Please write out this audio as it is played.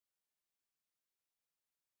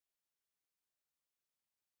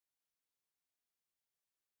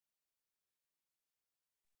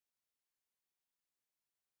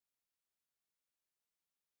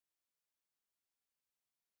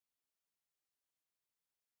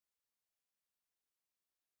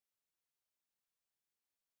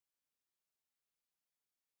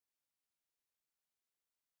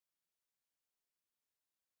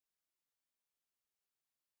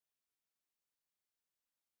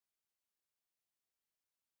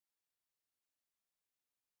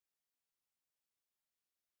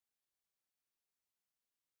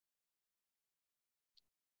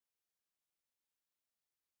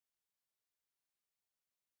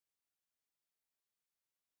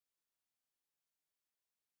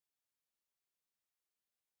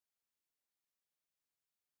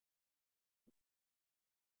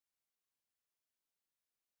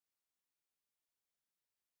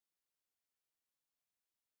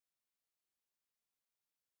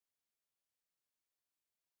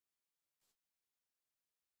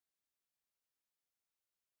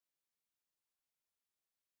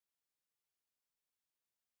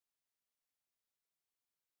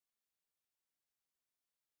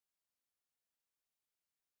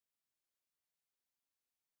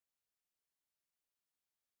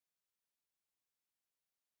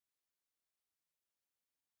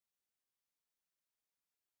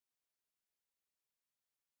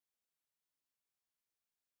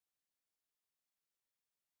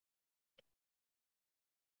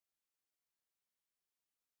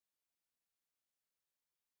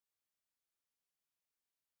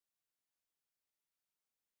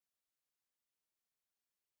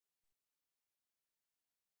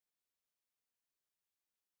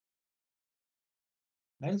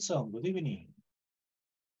Nelson, good evening.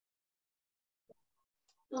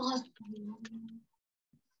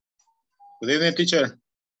 Good evening, teacher.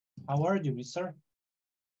 How are you, mister?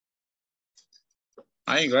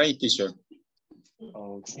 I'm great, teacher.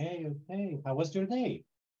 Okay, okay. How was your day?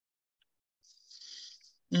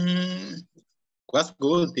 Was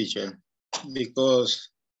good, teacher, because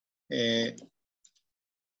we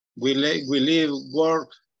leave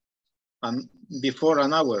work before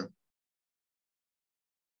an hour.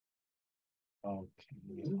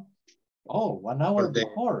 Okay. Oh, 1 hour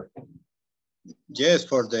before. Yes,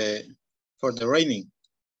 for the raining.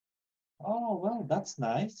 Oh, well, that's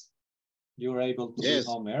nice. You were able to be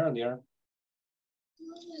home earlier.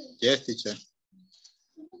 Yes, teacher.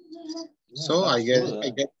 Yeah, So I get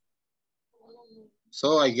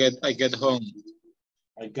home.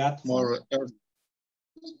 I got more home.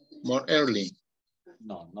 More early.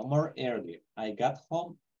 No, no more earlier. I got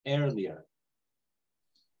home earlier.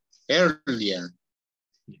 Earlier.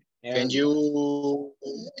 Earlier.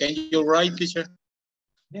 Can you write, teacher?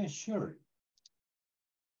 Yeah, sure.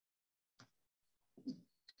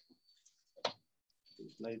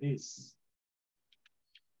 Like this.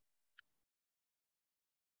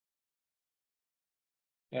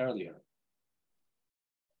 Earlier.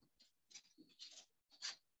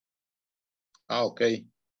 Okay.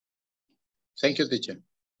 Thank you, teacher.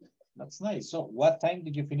 That's nice. So what time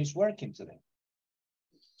did you finish working today?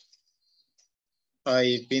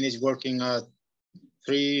 I finished working at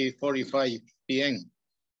 3:45 p.m.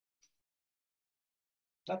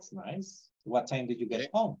 That's nice. What time did you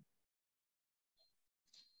get home?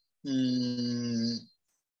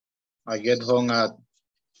 I get home at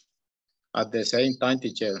the same time,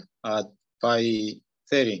 teacher, at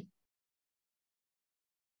 5:30.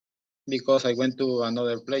 Because I went to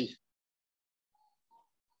another place.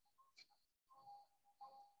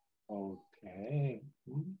 Okay.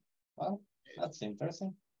 Well, that's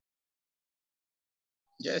interesting.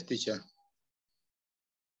 Yes, teacher.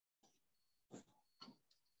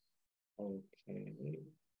 Okay.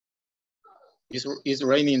 It's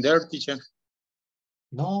raining there, teacher?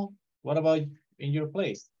 No. What about in your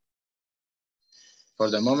place? For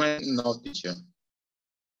the moment, no, teacher.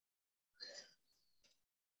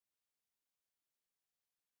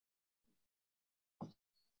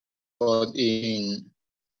 But in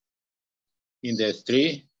the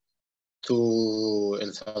street to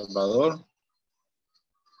El Salvador,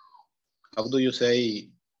 how do you say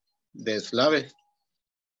the slave?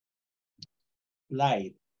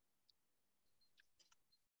 Light.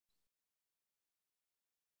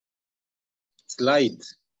 Slide.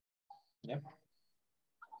 Yep.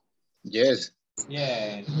 Yes.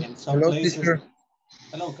 Yeah, in some places. Teacher.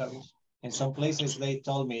 Hello, Carlos. In some places, they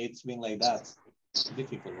told me it's been like that. It's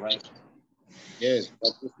difficult, right? Yes,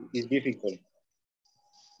 but it's difficult.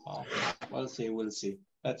 Oh, we'll see, we'll see.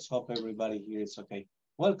 Let's hope everybody here is okay.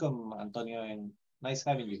 Welcome, Antonio, and nice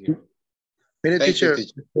having you here. Mire, teacher,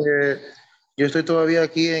 yo estoy todavía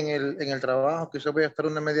aquí en el trabajo, quizás voy a estar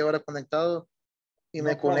una media hora conectado y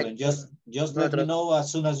me conecto. Just let me know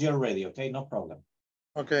as soon as you're ready, okay? No problem.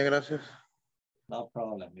 Okay, gracias. No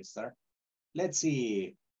problem, mister. Let's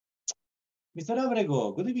see. Mr.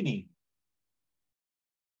 Abrego, good evening.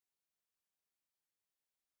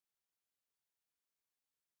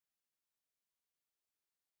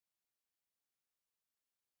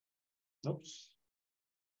 Oops.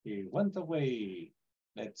 He went away.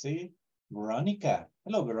 Let's see. Veronica.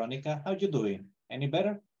 Hello, Veronica. How you doing? Any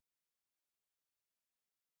better?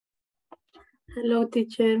 Hello,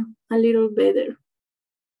 teacher. A little better.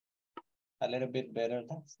 A little bit better.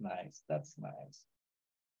 That's nice. That's nice.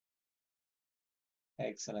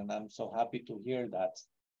 Excellent. I'm so happy to hear that.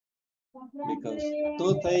 Because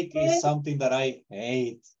toothache is something that I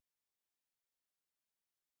hate.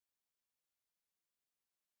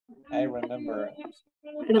 I remember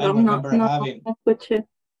having.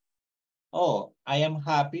 Oh, I am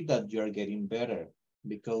happy that you're getting better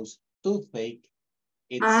because toothache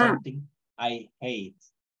is something I hate.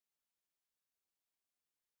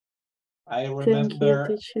 I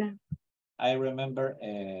remember.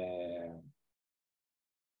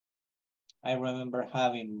 I remember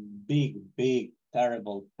having big,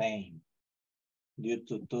 terrible pain due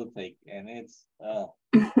to toothache, and it's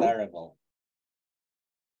terrible.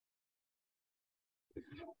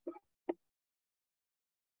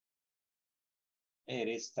 It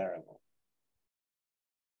is terrible.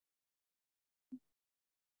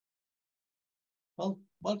 Well,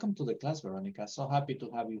 welcome to the class, Veronica. So happy to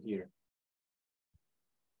have you here.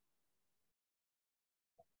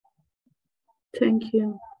 Thank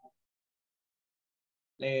you.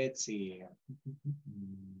 Let's see.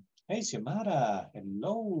 Hey, Xiomara.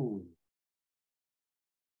 Hello.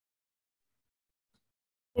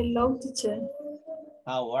 Hello, teacher.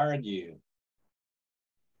 How are you?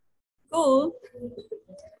 Good.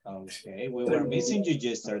 Okay, we were missing you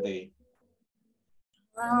yesterday.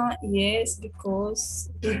 Yes, because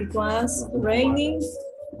it was raining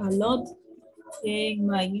a lot and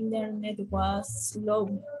my internet was slow,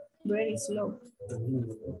 very slow.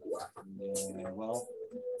 Yeah, well,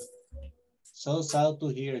 so sad to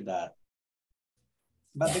hear that.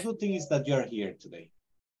 But the good thing is that you're here today.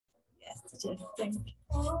 Yes, teacher, thank you.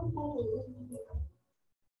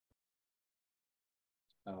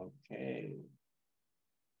 Okay.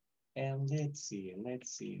 And let's see.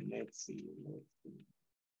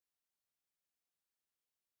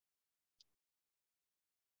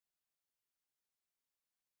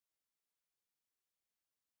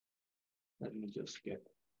 Let me just get,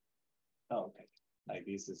 okay, like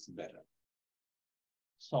this is better.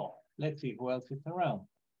 So let's see who else is around.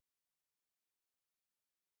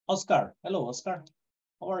 Oscar, hello, Oscar.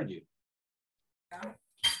 How are you?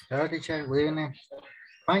 Hello, teacher. Good evening.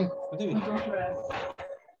 Fine. Good evening.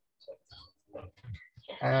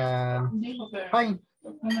 Fine.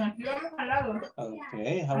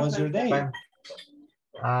 Okay, how was your day? Fine.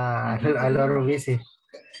 A lot of busy.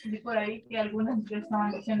 Really? Yeah, a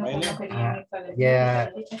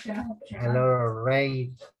lot of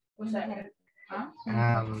rain.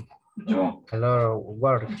 A lot of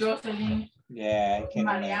work. Yeah, I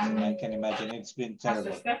can imagine. It's been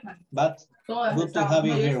terrible. But good to have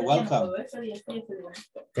you here. Welcome.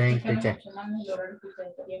 Thank you, teacher.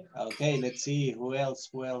 Okay, let's see who else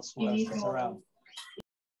is around.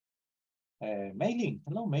 Mailing.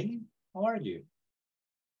 Hello, Mailing. How are you?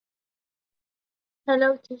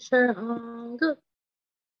 Hello, teacher. Good.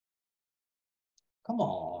 Come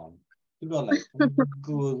on. You go like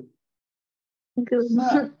good. Good.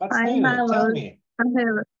 What's new? Tell me.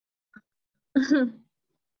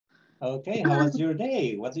 Okay, how was your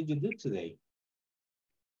day? What did you do today?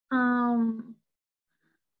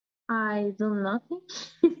 I do nothing.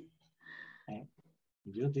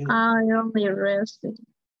 You didn't. I only rested.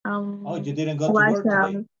 Oh, you didn't go to work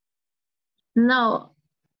today? No.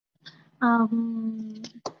 I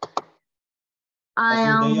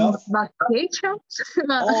am on vacation.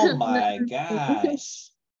 Oh my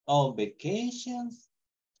gosh. On vacations?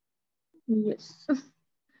 Yes.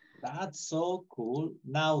 That's so cool.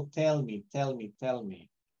 Now tell me.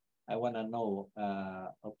 I want to know.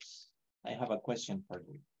 Oops, I have a question for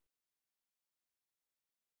you.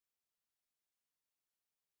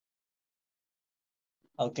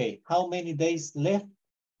 Okay, how many days left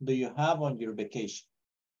do you have on your vacation?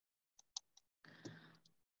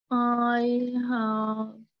 I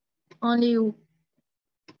have only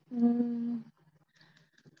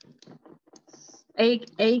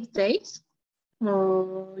 8 days.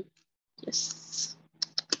 Oh, yes.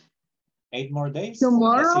 8 more days?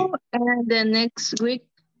 Tomorrow and the next week.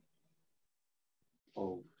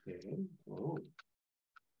 Okay. Oh.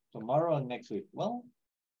 Tomorrow and next week. Well,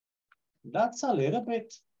 that's a little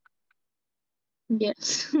bit.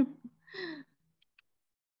 Yes.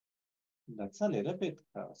 That's a little bit,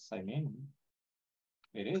 because I mean,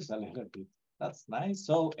 it is a little bit. That's nice.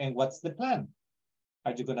 So, and what's the plan?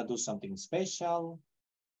 Are you gonna do something special?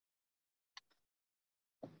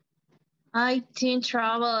 I think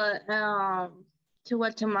travel to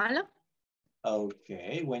Guatemala.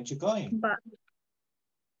 Okay, when you going? But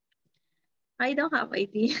I don't have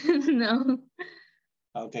idea. No.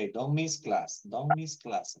 Okay, don't miss class. Don't miss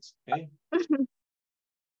classes, okay?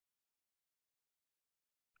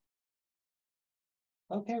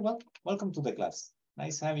 Okay, well, welcome to the class.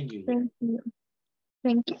 Nice having you here. Thank you.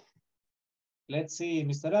 Thank you. Let's see,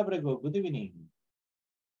 Mr. Abrego, good evening.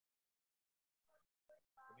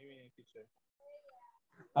 Good evening, teacher.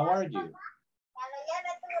 How are you?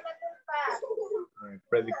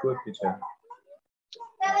 Pretty good, teacher.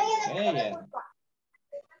 Okay, yeah.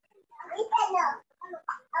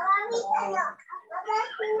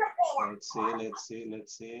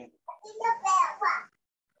 Let's see.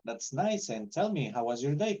 That's nice. And tell me, how was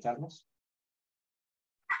your day, Carlos?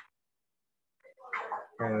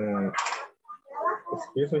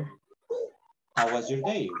 Excuse me? How was your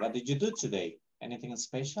day? What did you do today? Anything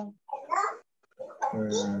special?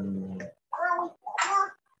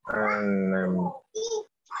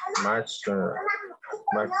 Much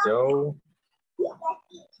job.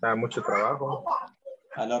 Mucho trabajo.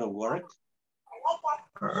 A lot of work.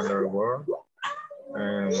 A lot of work.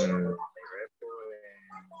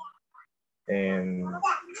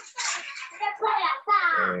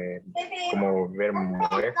 Como ver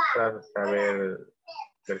muestras, saber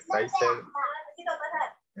ver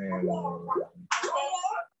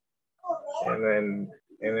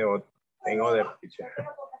in other teacher.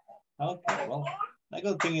 Okay, well, the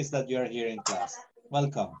good thing is that you're here in class.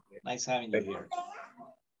 Welcome. Nice having you here.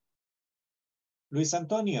 Luis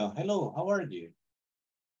Antonio, hello, how are you?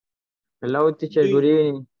 Hello, teacher. Good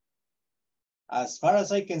evening. As far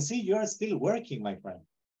as I can see, you are still working, my friend.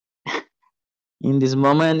 In this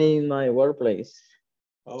moment in my workplace.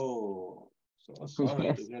 Oh, so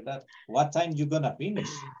sorry to hear that. What time you gonna finish?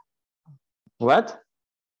 What?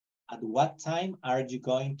 At what time are you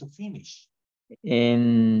going to finish?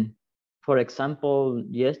 For example,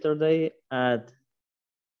 yesterday at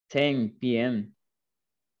 10 p.m.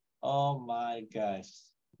 Oh my gosh.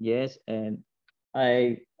 Yes, and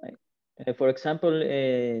for example,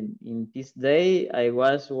 in this day, I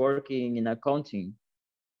was working in accounting.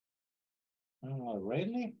 Oh,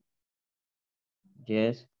 really?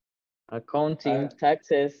 Yes, accounting,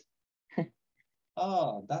 taxes.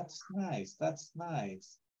 Oh, that's nice. That's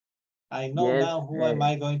nice. I know Yes, now who am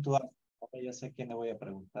I going to ask. Okay, ya sé quién le voy a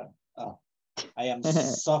preguntar. Oh, I am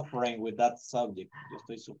suffering with that subject. Yo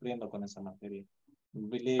estoy sufriendo con esa materia.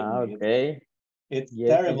 Believe me, okay. it's Yes,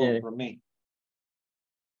 terrible teacher. for me.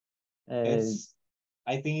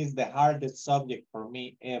 I think it's the hardest subject for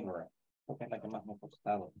me ever. Porque es la que más me ha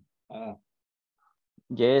costado.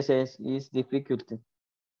 Yes, it's difficult.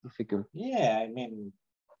 Yeah, I mean,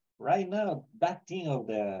 right now, that thing of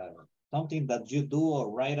something that you do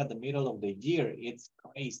right at the middle of the year, it's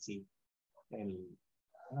crazy. I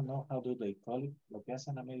don't know, how do they call it? Lo que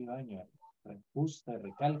hacen a medio año, reajuste,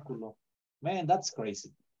 recálculo. Man, that's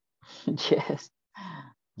crazy.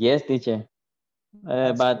 Yes, teacher.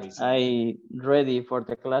 But crazy. I ready for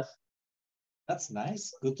the class. That's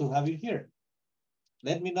nice. Good to have you here.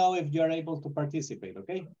 Let me know if you're able to participate,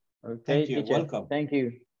 okay? Okay, Thank you. teacher. Welcome. Thank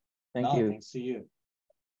you. Thank you. Thanks to you.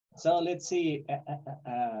 So let's see.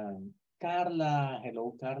 Carla.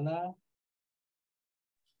 Hello, Carla.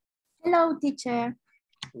 Hello, teacher.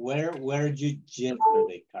 Where were you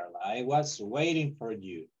yesterday, Carla? I was waiting for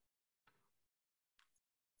you.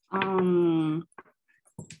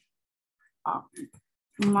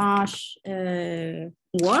 Much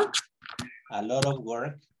work. A lot of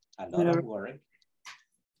work. A lot of work.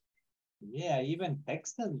 Yeah, I even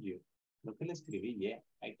texted you. Lo que le escribí, yeah,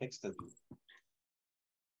 I texted you.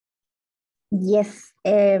 Yes.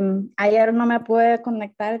 Ayer no me pude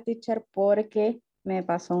conectar, teacher, porque me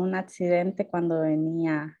pasó un accidente cuando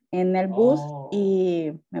venía en el bus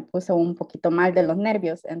y me puse un poquito mal de los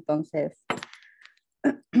nervios, entonces.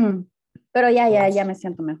 Pero ya me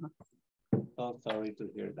siento mejor. So sorry to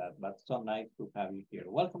hear that, but so nice to have you here.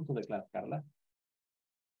 Welcome to the class, Carla.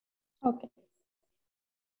 Okay.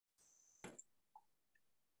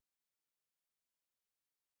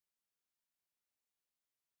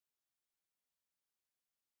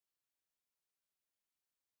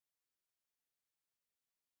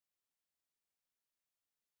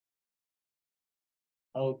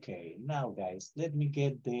 Okay, now guys, let me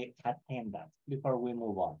get the attendance before we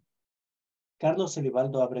move on. Carlos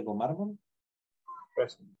Elibaldo Abrego Mármol.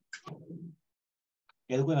 Present.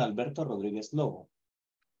 Edwin Alberto Rodríguez Lobo.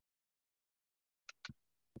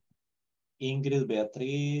 Ingrid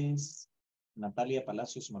Beatriz Natalia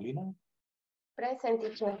Palacios Molina. Present,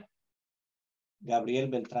 teacher. Gabriel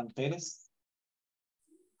Beltrán Pérez.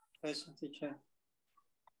 Present, teacher.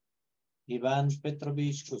 Iván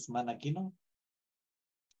Petrovich Guzmán Aquino.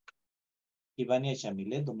 Ivania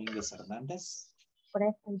Chamilet Domínguez Hernández.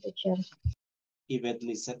 Present, teacher. Ivette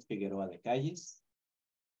Lisset Figueroa de Calles.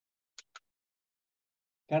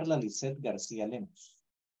 Carla Lisset García Lemos.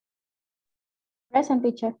 Present,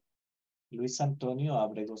 teacher. Luis Antonio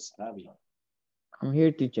Abrego Sarabia. I'm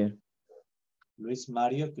here, teacher. Luis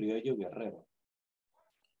Mario Criollo Guerrero.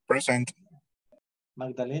 Present.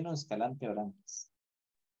 Magdaleno Escalante Orantes.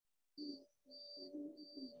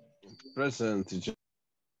 Present, teacher.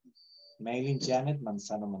 Maylin Janet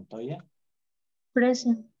Manzano Montoya.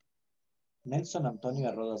 Present. Nelson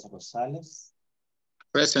Antonio Rodas Rosales.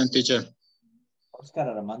 Present, teacher. Oscar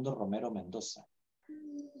Armando Romero Mendoza.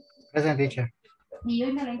 Present, teacher.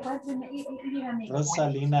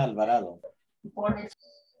 Rosalina Alvarado.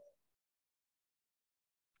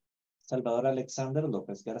 Salvador Alexander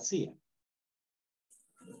López García.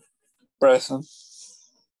 Present.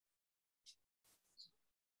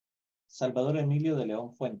 Salvador Emilio de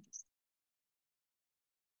León Fuentes.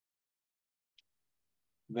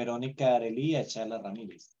 Verónica Arelí Achala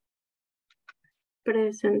Ramírez.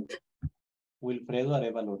 Present. Wilfredo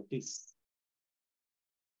Arevalo Ortiz.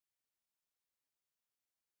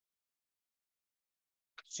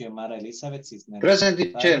 Xiomara Elizabeth Cisneros. Present,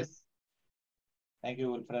 teacher. Thank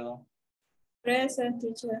you, Wilfredo. Present,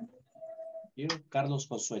 teacher. You, Carlos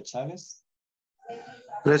Josué Chavez.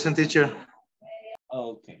 Present, teacher.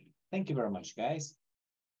 Okay, thank you very much, guys.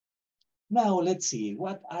 Now let's see,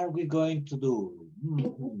 what are we going to do?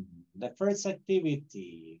 The first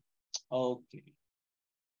activity. Okay.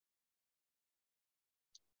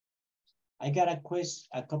 I got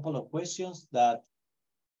a couple of questions that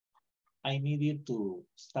I need you to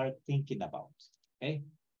start thinking about, okay?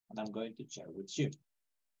 And I'm going to share with you.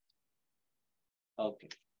 Okay.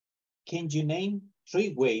 Can you name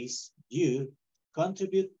 3 ways you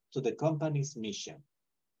contribute to the company's mission?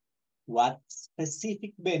 What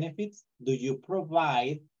specific benefits do you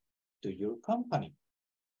provide to your company?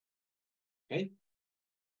 Okay.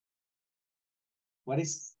 What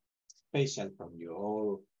is special from you,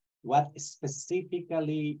 or what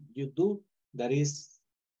specifically you do that is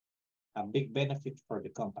a big benefit for the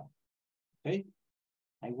company? Okay.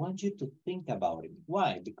 I want you to think about it.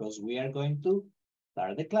 Why? Because we are going to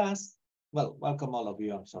start the class. Well, welcome all of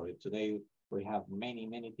you. I'm sorry. Today we have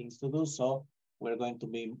many things to do. So we're going to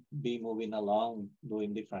be moving along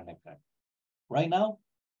doing different activities. Right now,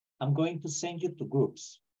 I'm going to send you to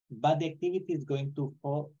groups, but the activity is going to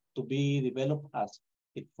be developed as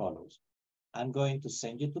it follows. I'm going to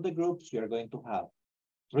send you to the groups. You're going to have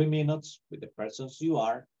 3 minutes with the persons you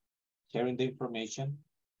are sharing the information.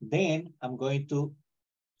 Then I'm going to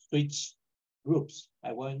switch groups.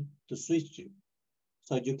 I want to switch you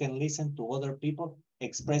so you can listen to other people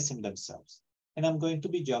expressing themselves. And I'm going to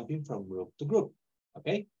be jumping from group to group,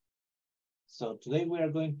 okay? So today we are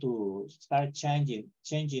going to start changing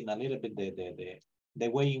a little bit the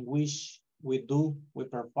way in which we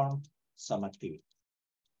perform some activity.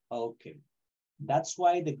 Okay, that's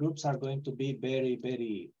why the groups are going to be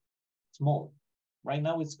very small. Right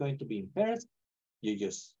now it's going to be in pairs. You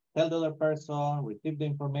just tell the other person, receive the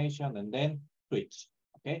information, and then switch,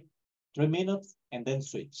 okay? 3 minutes and then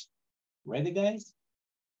switch. Ready, guys?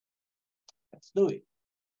 Let's do it.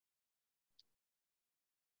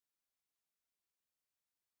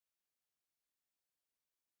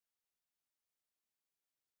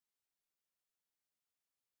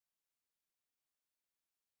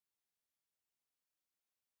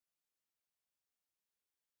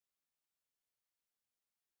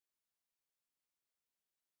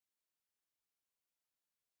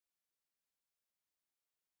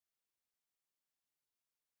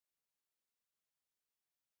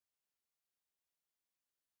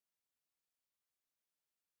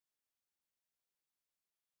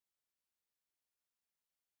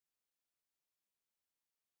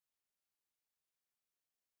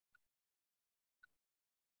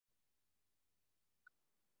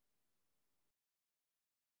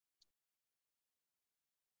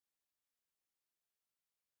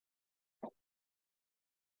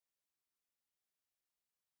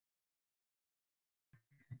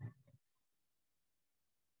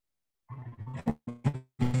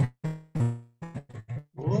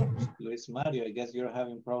 Oops, Luis Mario, I guess you're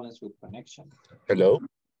having problems with connection. Hello.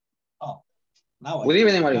 Oh, now Good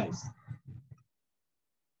evening, Mario. Nice.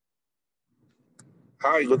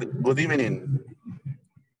 Hi, good evening.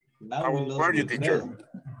 Now How are you, teacher?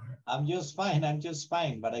 I'm just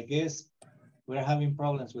fine, but I guess we're having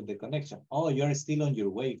problems with the connection. Oh, you're still on your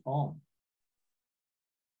way home.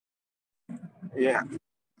 Yeah,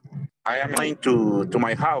 I am going to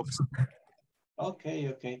my house.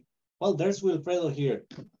 Okay. Well, there's Wilfredo here.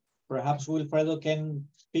 Perhaps Wilfredo can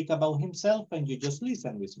speak about himself and you just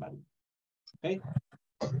listen, Luis Mario. Okay?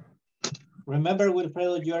 Remember,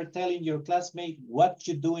 Wilfredo, you are telling your classmate what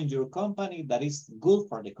you do in your company that is good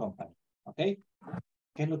for the company. Okay?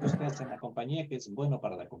 ¿Qué es lo que usted hace en la compañía que es bueno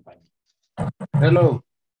para la compañía? Hello.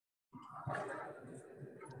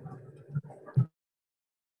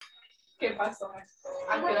 ¿Qué pasó?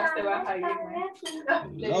 ¿A qué hora te vas a ir?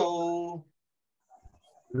 Hello.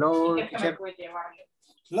 Hello, teacher.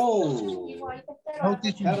 Hello. No,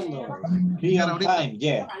 teacher. Carlos. Be on time,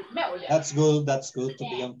 yeah. That's good. To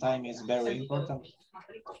be on time is very important.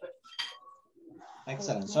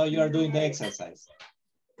 Excellent. So you are doing the exercise.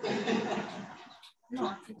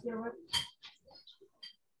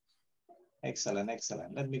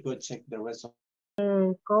 Excellent. Let me go check the rest of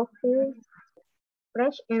Coffee,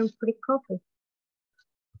 fresh and free coffee.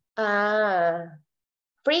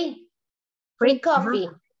 Free coffee.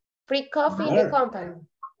 Free coffee in the company.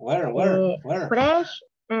 Where? Fresh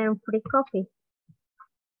and free coffee.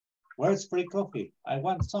 Where's free coffee? I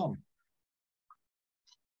want some.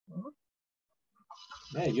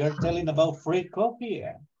 Yeah, you're telling about free coffee.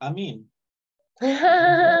 I mean, que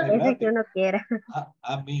uno quiera.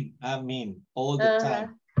 I mean, all the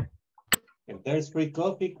time. If there's free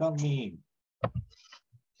coffee, come in.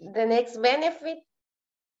 The next benefit,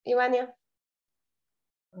 Ivania.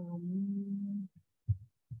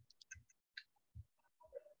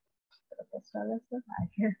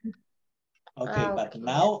 Okay, but Okay.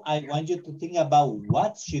 now I want you to think about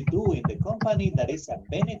what you do in the company that is a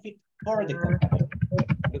benefit for the company.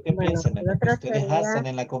 Lo que piensen en lo que ustedes hacen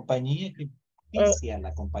en la compañía que beneficia a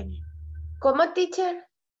la compañía. ¿Cómo, teacher?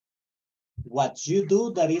 What you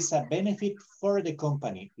do that is a benefit for the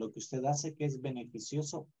company. Lo que usted hace que es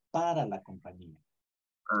beneficioso para la compañía.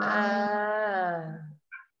 Ah.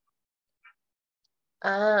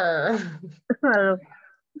 Ah.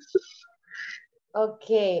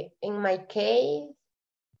 Okay, in my case,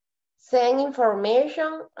 send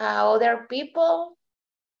information other people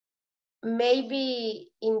may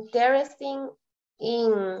be interesting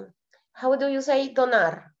in, how do you say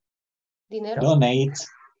donar? Dinero? Donate.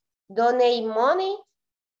 Donate money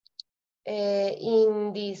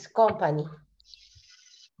in this company.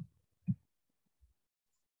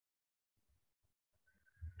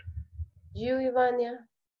 You, Ivania?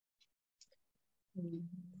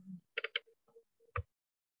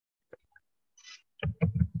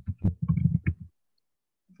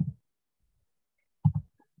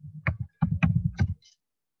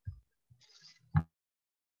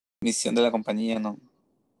 Misión de la compañía, no.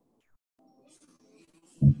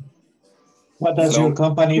 What does Hello? your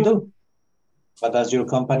company do? What does your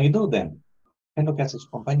company do then? ¿Qué es lo que hace su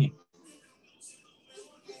compañía?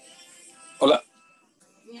 Hola.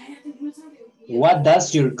 What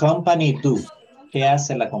does your company do? ¿Qué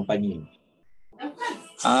hace la compañía?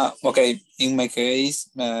 Okay. In my case,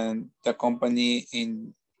 the company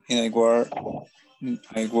I work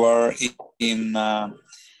in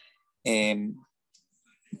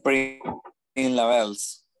printing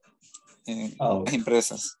labels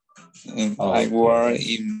empresas. I work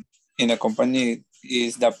in a company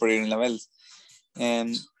is the printing labels,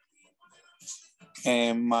 and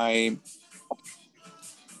my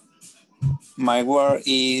work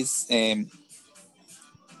is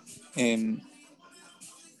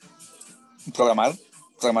programar.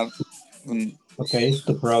 Okay,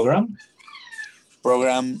 to program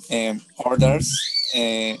orders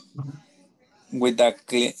with the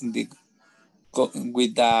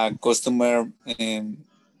customer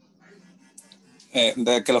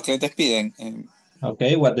de que los clientes piden.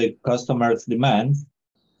 Okay, what the customers demand.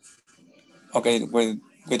 Okay, with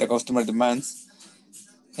the customer demands.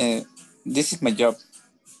 This is my job.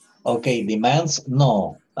 Okay, demands?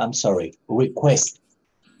 No, I'm sorry. Request.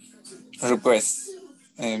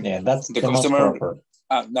 Yeah, that's the customer, most proper.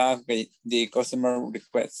 Okay, the customer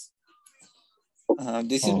request.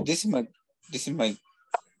 This is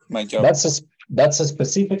my job. That's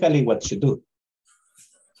specifically what you do.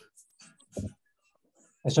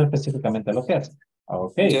 Eso específicamente lo que hace.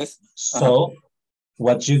 Okay. Yes. So,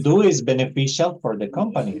 what you do is beneficial for the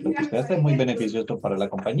company. Lo que usted hace es muy beneficioso para la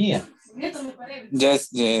compañía.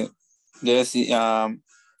 Yes.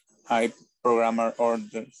 I programmer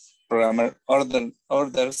orders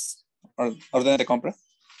de compra.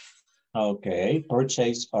 Okay,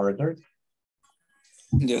 purchase order.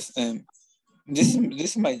 Yes. This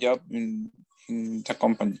is my job in the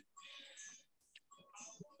company.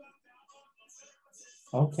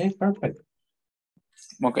 Okay, perfect.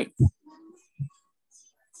 Okay.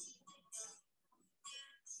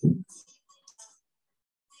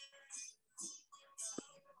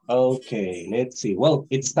 Okay, let's see. Well,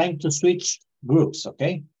 it's time to switch groups,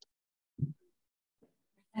 okay?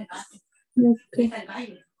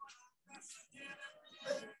 Okay.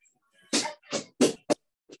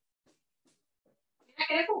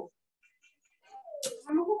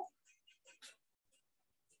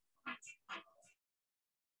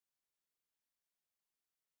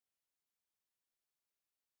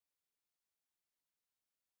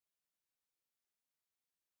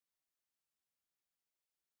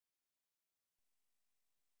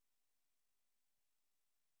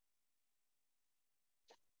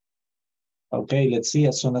 Okay, let's see.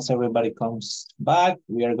 As soon as everybody comes back,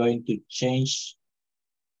 we are going to change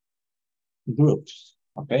groups,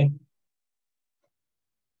 okay?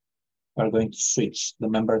 We're going to switch the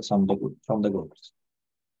members from the groups.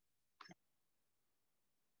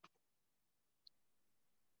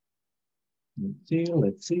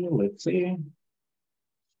 Let's see.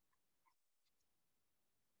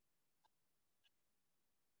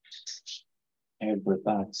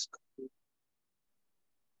 Everybody's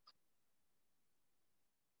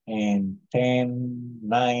and 10,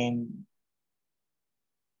 9.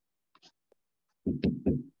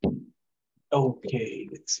 Okay,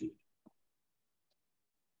 let's see.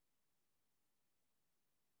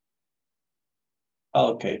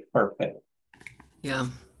 Okay, perfect. Yeah.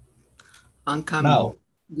 I'm coming. Now.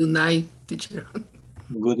 Good night, teacher.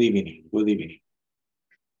 Good evening. Good evening.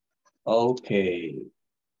 Okay.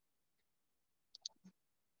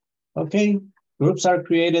 Okay. Groups are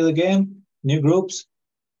created again. New groups.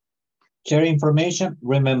 Share information.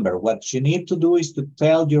 Remember, what you need to do is to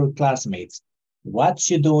tell your classmates what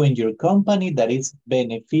you do in your company that is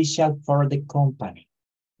beneficial for the company.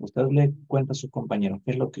 Usted le cuenta a sus compañeros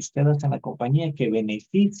qué es lo que usted hace en la compañía que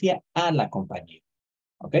beneficia a la compañía.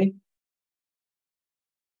 Okay?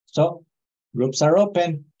 So, groups are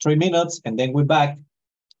open, 3 minutes, and then we're back.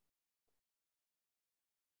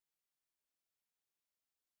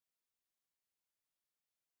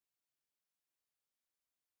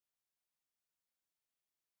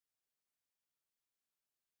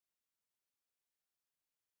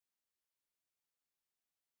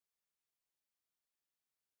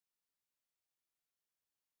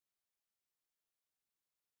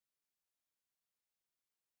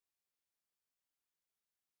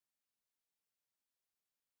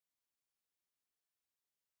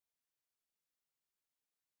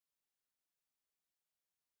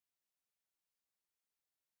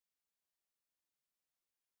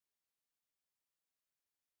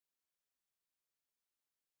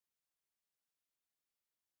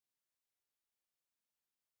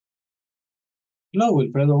 No,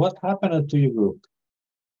 Wilfredo, what happened to your group?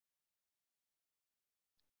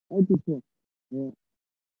 No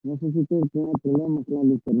sé si tiene problemas con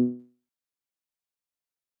el internet.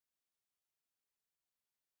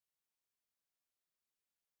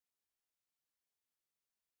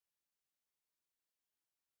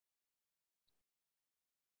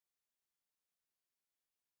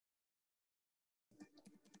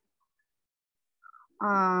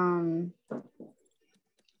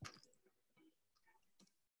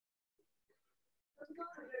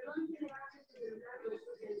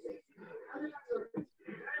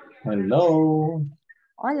 Hello.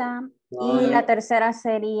 Hola. Y la tercera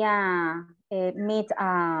sería meet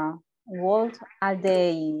a goal at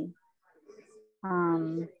the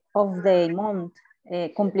of the month.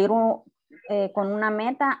 Cumplir con una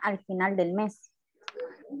meta al final del mes.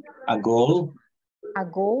 A goal. A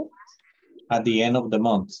goal. At the end of the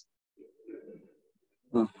month.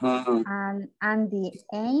 And the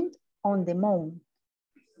end on the month.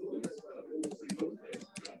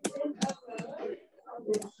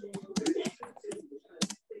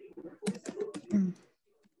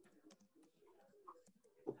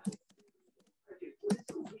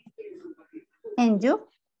 And you?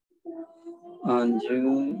 And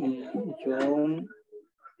yo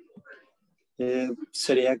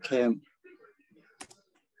sería que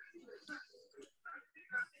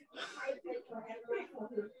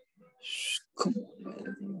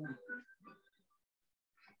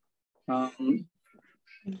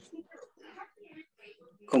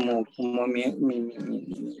como mi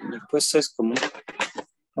puesto es como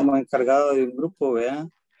encargado de un grupo, ¿vea?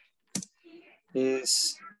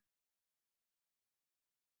 Es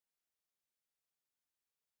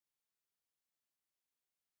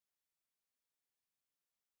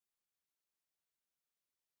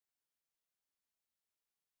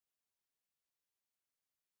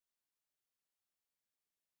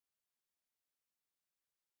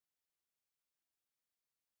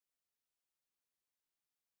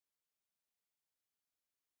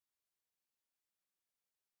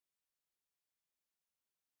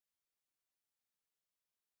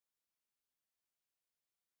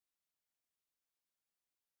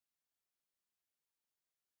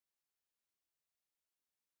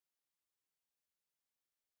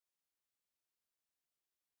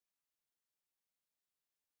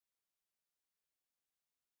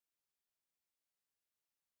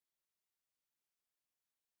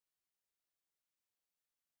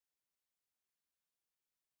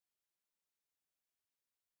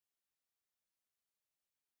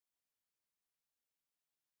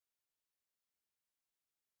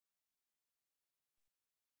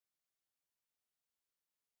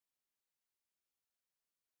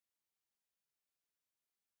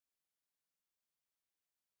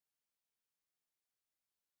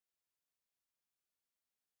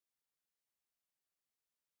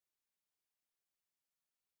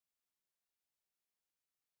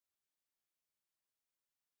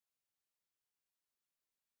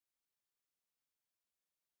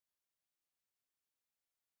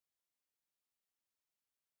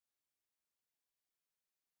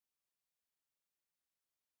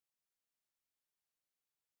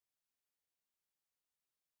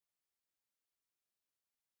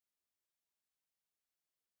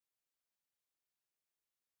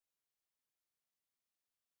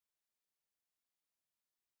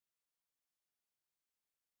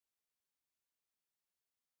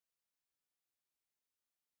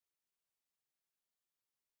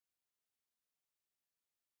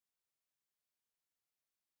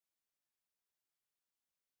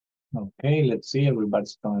Okay, let's see,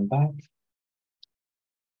 everybody's coming back.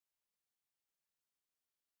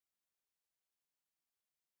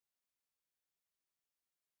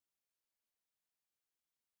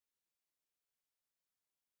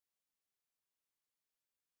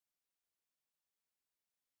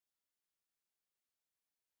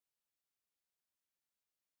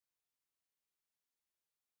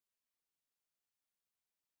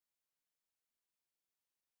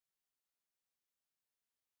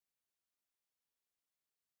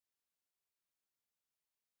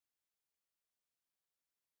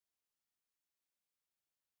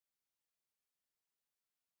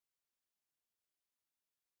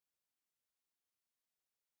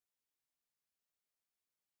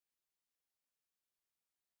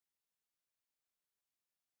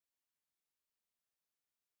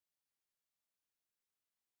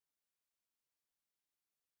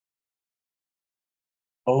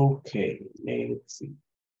 Okay, let's see.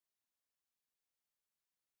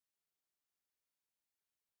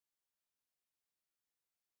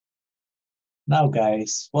 Now,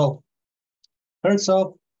 guys, well, first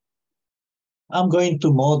off, I'm going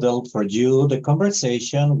to model for you the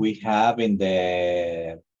conversation we have in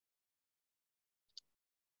the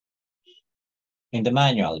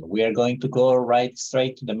manual. We are going to go right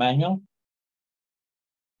straight to the manual.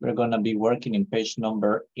 We're going to be working in page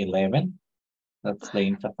number 11. That's the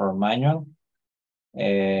INSAFORP manual.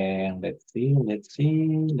 And let's see.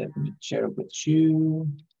 Let me share with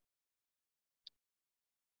you.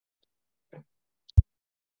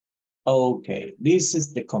 Okay, this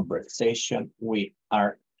is the conversation we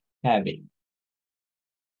are having.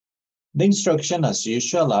 The instruction, as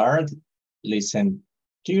usual, are listen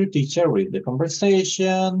to your teacher, read the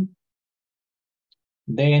conversation,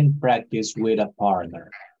 then practice with a partner.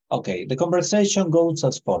 Okay, the conversation goes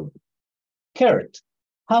as follows. Kurt,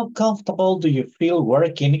 how comfortable do you feel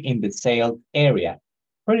working in the sales area?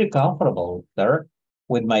 Pretty comfortable, sir.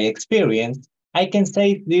 With my experience, I can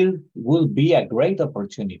say this will be a great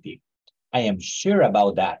opportunity. I am sure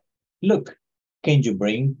about that. Look, can you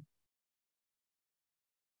bring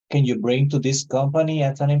to this company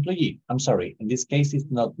as an employee? I'm sorry, in this case,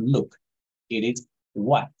 it's not look, it is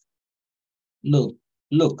what?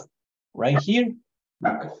 Look, right here,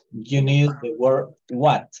 you need the word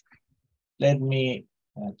what. Let me,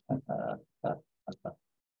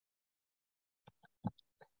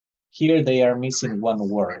 here they are missing one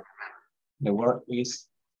word. The word is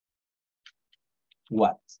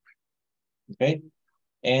what, okay?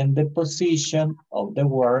 And the position of the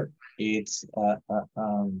word it's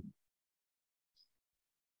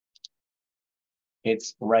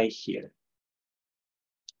right here.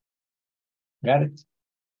 Got it?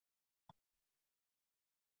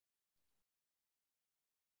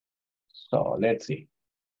 So let's see.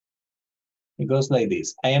 It goes like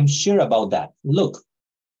this. I am sure about that. Look,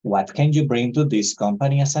 what can you bring to this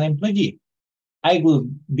company as an employee? I will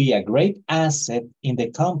be a great asset in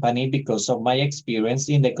the company because of my experience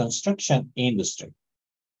in the construction industry.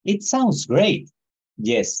 It sounds great.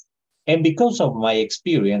 Yes. And because of my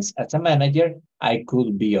experience as a manager, I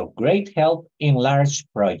could be of great help in large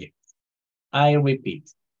projects. I repeat.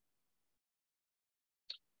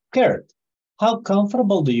 Kurt, how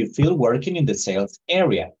comfortable do you feel working in the sales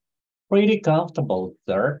area? Pretty comfortable,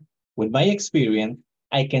 sir. With my experience,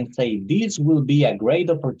 I can say this will be a great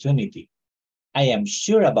opportunity. I am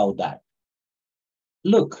sure about that.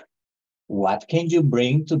 Look, what can you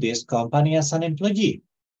bring to this company as an employee?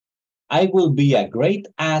 I will be a great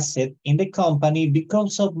asset in the company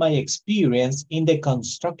because of my experience in the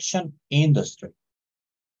construction industry.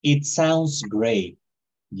 It sounds great.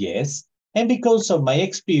 Yes, and because of my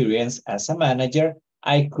experience as a manager,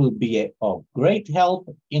 I could be of great help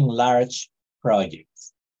in large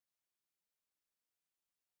projects.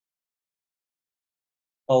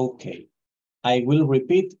 Okay, I will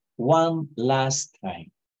repeat one last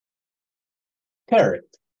time. Kurt,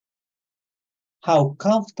 how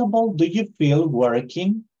comfortable do you feel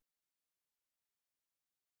working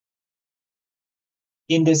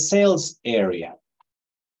in the sales area?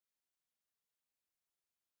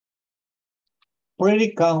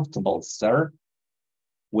 Pretty comfortable, sir.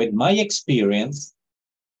 With my experience,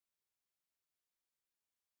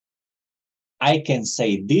 I can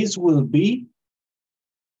say this will be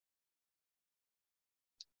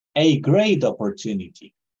a great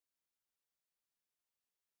opportunity.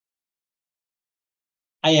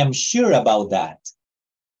 I am sure about that.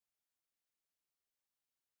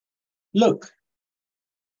 Look,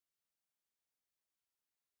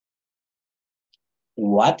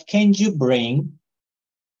 what can you bring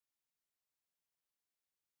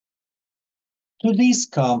to this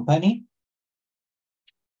company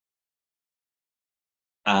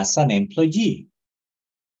as an employee.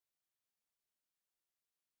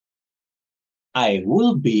 I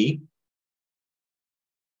will be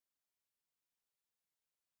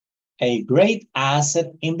a great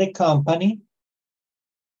asset in the company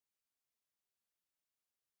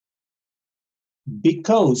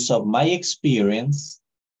because of my experience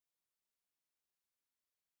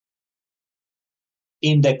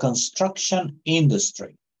in the construction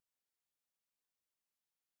industry.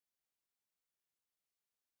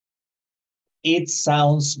 It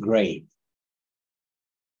sounds great.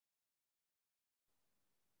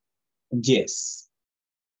 Yes.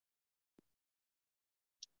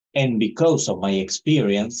 And because of my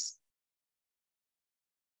experience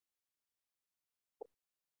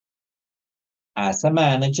as a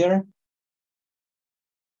manager,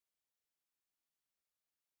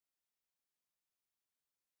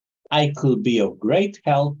 I could be of great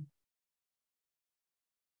help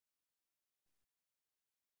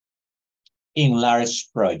in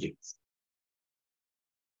large projects.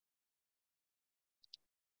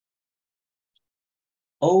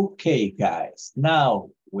 Okay, guys, now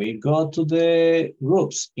we go to the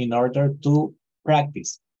groups in order to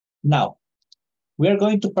practice. Now, we are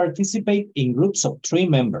going to participate in groups of 3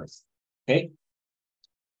 members, okay?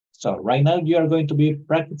 So right now you are going to be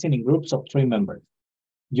practicing in groups of 3 members.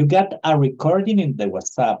 You got a recording in the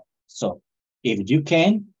WhatsApp. So if you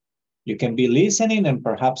can be listening and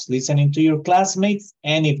perhaps listening to your classmates.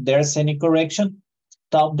 And if there's any correction,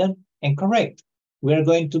 stop them and correct. We are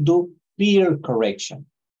going to do peer correction.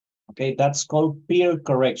 Okay, that's called peer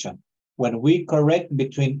correction. When we correct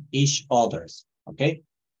between each others. Okay,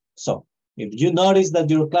 so if you notice that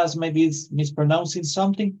your classmate is mispronouncing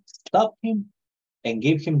something, stop him and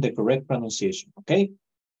give him the correct pronunciation. Okay,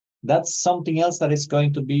 that's something else that is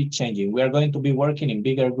going to be changing. We are going to be working in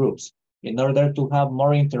bigger groups in order to have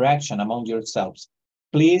more interaction among yourselves.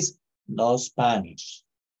 Please, no Spanish.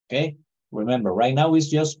 Okay, remember, right now it's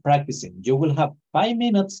just practicing. You will have 5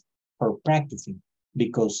 minutes for practicing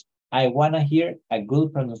because I want to hear a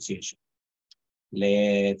good pronunciation.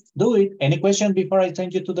 Let's do it. Any question before I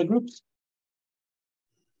send you to the groups?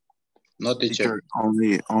 No, teacher.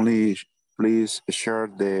 Only please share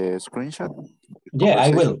the screenshot. Yeah,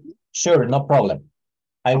 I will. Sure, no problem.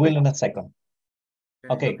 I will in a second.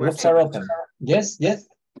 Okay, groups are open. Yes, yes.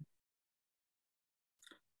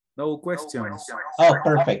 No questions. Oh,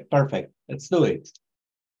 perfect, perfect. Let's do it.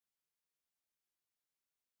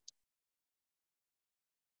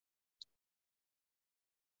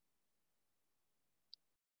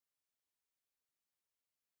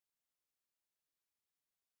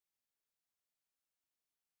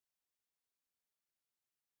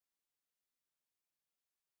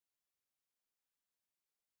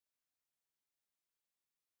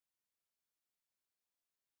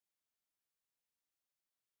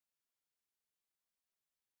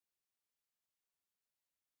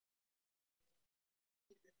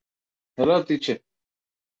 Hello, teacher.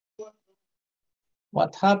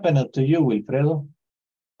 What happened to you, Wilfredo?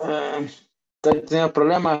 Tenía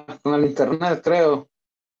problemas con el internet, creo.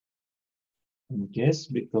 Yes,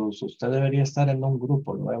 because usted debería estar en un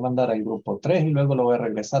grupo. Lo voy a mandar al grupo 3 y luego lo voy a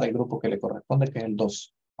regresar al grupo que le corresponde, que es el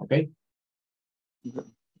 2. ¿Ok?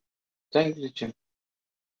 Thank you, teacher.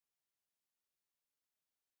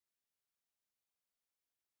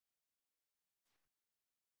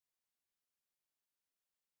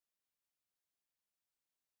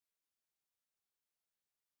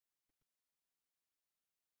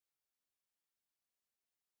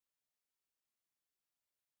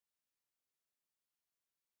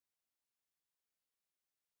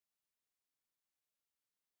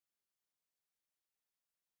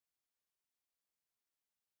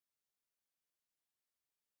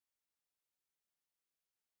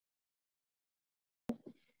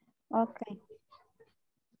 Okay.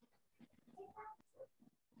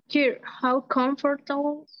 Here, how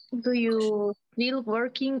comfortable do you feel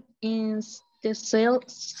working in the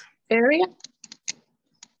sales area?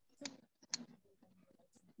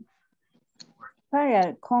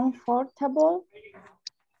 Very comfortable,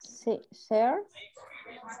 sir.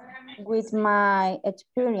 With my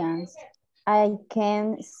experience, I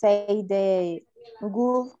can say they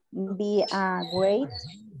would be a great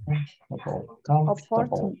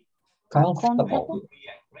opportunity. Comfortable.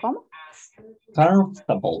 ¿Cómo?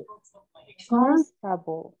 Comfortable. Comfortable.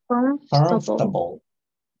 Comfortable.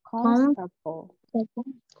 Comfortable.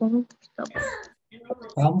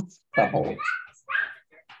 Comfortable.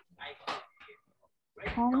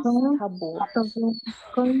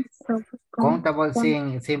 Countable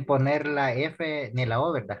sin poner la F ni la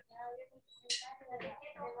O, ¿verdad?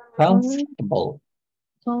 Comfortable.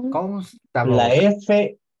 La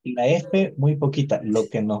F muy poquita. Lo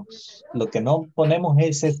que no ponemos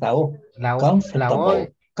es esa O.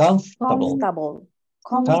 Comfortable. Comfortable.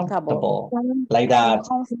 Comfortable. Like that.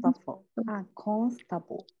 Constable. Ah,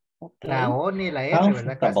 constable. Okay. La O ni la R,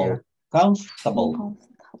 ¿verdad? Casi. Comfortable.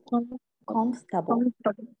 Constable.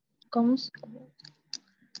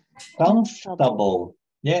 Comfortable.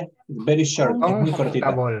 Yeah, very short. Es muy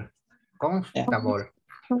cortita. Comfortable.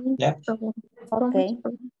 Yeah. Okay.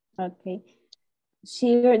 Okay.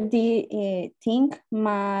 Share the think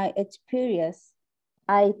my experience.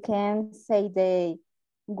 I can say they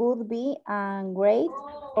would be a great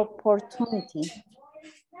opportunity.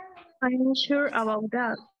 I'm sure about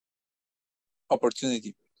that.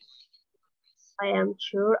 Opportunity. I am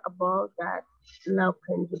sure about that. Now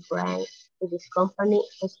can you bring to this company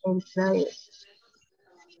as employee?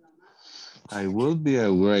 I will be a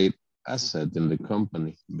great asset in the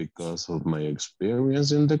company because of my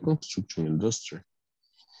experience in the construction industry.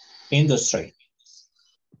 Industry.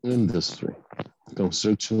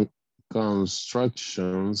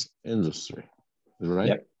 Constructions industry, right?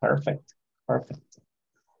 Yep, perfect. Perfect.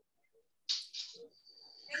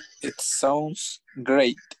 It sounds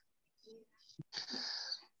great.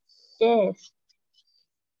 Yes.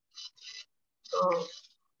 Oh.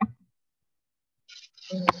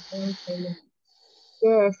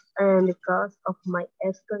 Yes, and because of my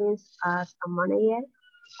experience as a manager,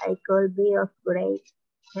 I could be of great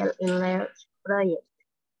help in large projects.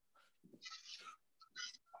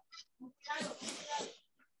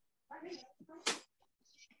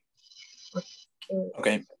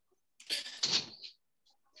 Okay.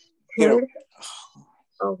 Here.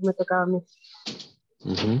 Oh, me tocaba a mí.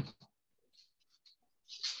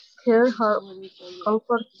 Here, how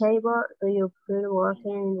comfortable do you feel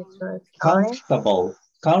working in the stress area? Comfortable.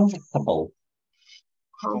 Comfortable.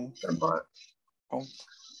 Comfortable.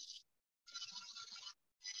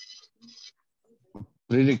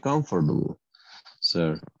 Pretty comfortable,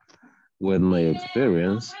 sir. With my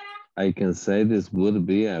experience, I can say this would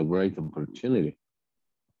be a great opportunity.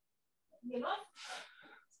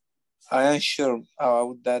 I am sure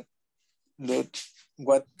about that. Look,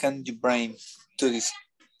 what can you bring to this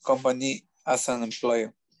company as an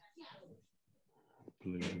employer?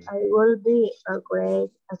 I will be a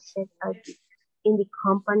great asset in the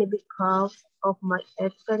company because of my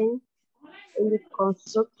experience in the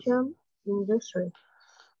construction industry.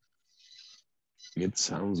 It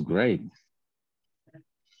sounds great.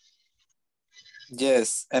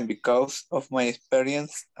 Yes, and because of my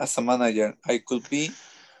experience as a manager, I could be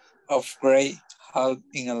of great help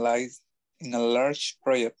in a large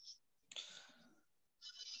project.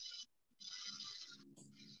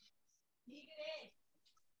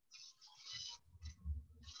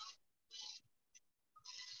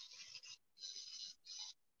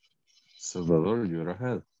 Salvador, you're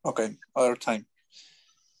ahead. Okay, other time.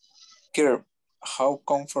 Kirk, how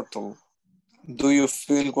comfortable do you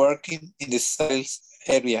feel working in the sales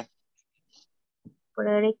area?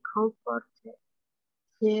 Very comfortable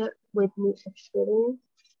here with my experience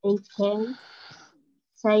and can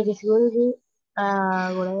say this will be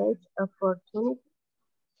a great opportunity.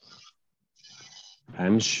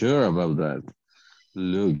 I'm sure about that.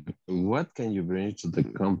 Look, what can you bring to the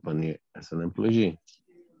company as an employee?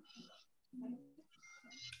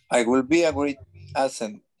 I will be a great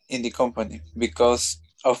asset in the company because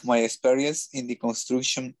of my experience in the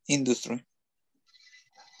construction industry.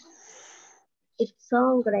 It's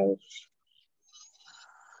so great.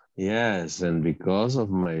 Yes, and because of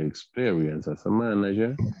my experience as a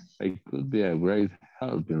manager, I could be a great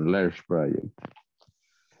help in large projects.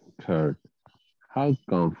 Kurt, how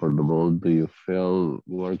comfortable do you feel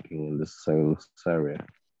working in the sales area?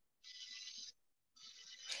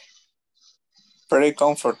 Very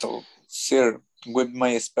comfortable, sir. With my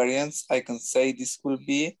experience, I can say this will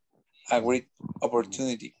be a great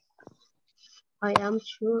opportunity. I am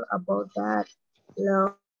sure about that.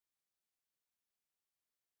 No.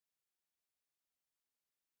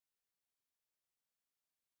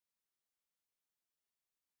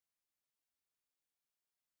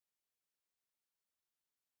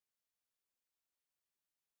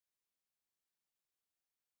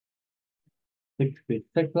 $60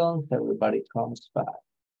 seconds, everybody comes back.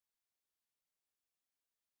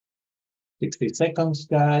 60 seconds,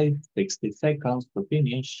 guys. 60 seconds to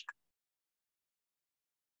finish.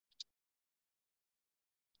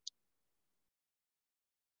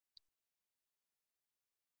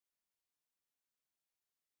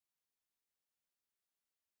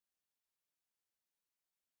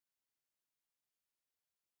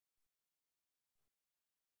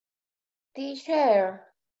 Teacher.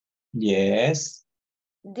 Yes.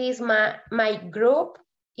 my group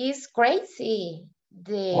is crazy.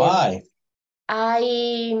 Why?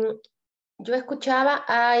 Yo escuchaba,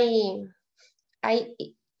 I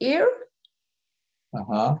hear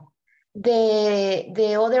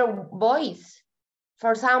the other voice.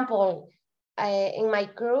 For example, in my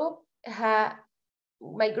group,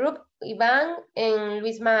 Iván and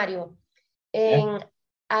Luis Mario. And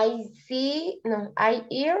I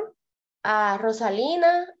hear a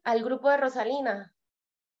Rosalina, al grupo de Rosalina.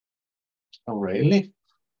 Oh, really?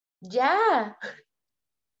 Yeah.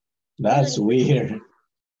 That's weird.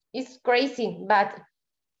 It's crazy, but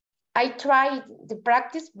I tried the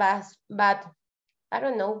practice, but I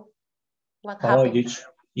don't know what happened.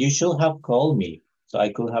 You should have called me, so I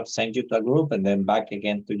could have sent you to a group and then back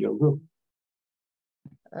again to your group.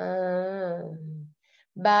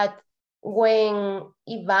 But when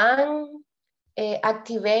Ivan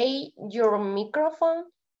activate your microphone,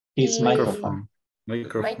 his microphone,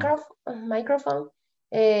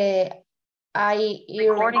 I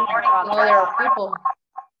hear other people.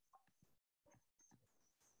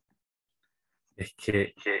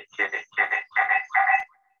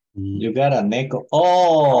 You got an echo.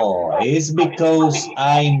 Oh, it's because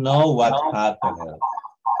I know what happened.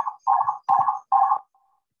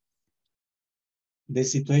 The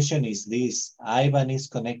situation is this. Ivan is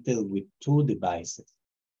connected with 2 devices.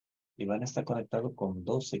 Iván está conectado con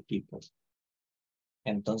 2 equipos.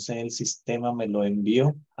 Entonces el sistema me lo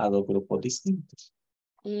envió a 2 grupos distintos.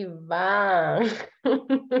 Iván.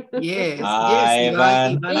 Yes,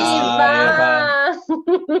 Iván.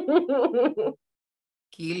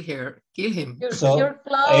 Kill him. So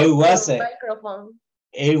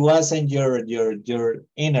it wasn't your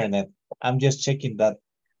internet. I'm just checking that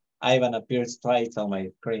Ivan appears twice on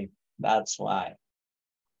my screen. That's why.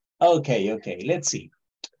 Okay, let's see.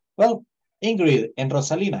 Well, Ingrid and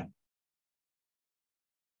Rosalina,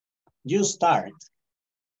 you start.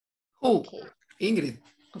 Oh, Ingrid.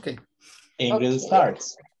 Okay. Ingrid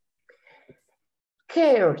starts.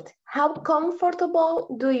 Kurt, how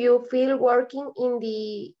comfortable do you feel working in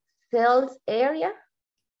the sales area?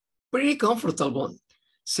 Pretty comfortable,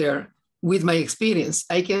 sir. With my experience,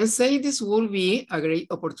 I can say this will be a great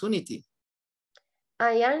opportunity.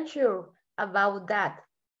 I am sure about that.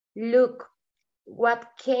 Look, what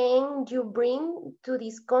can you bring to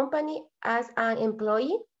this company as an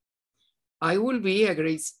employee? I will be a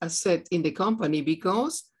great asset in the company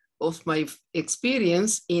because of my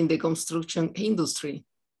experience in the construction industry.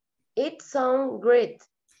 It sounds great.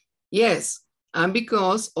 Yes, and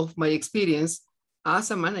because of my experience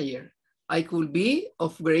as a manager, I could be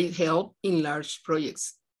of great help in large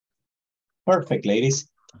projects. Perfect, ladies.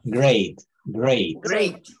 Great.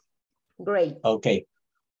 Okay.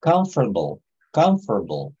 Comfortable.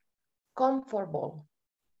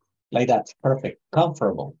 Like that. Perfect.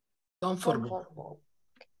 Comfortable.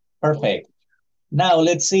 Perfect. Now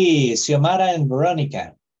let's see, Xiomara and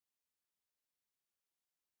Veronica.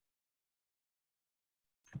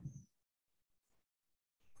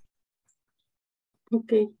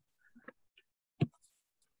 Okay.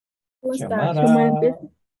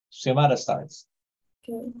 Xiomara starts.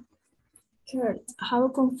 Okay. Kurt, how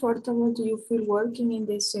comfortable do you feel working in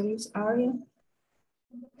the sales area?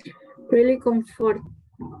 Really comfortable.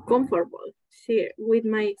 See, with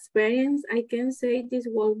my experience, I can say this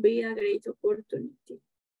will be a great opportunity.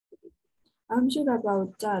 I'm sure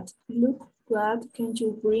about that. Look, what can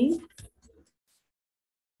you bring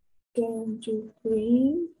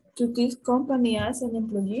to this company as an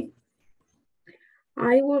employee?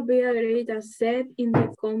 I will be a great asset in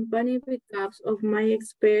the company because of my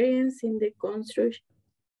experience in the construction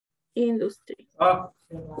industry.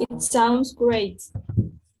 It sounds great.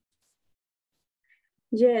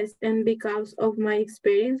 Yes, and because of my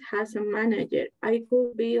experience as a manager, I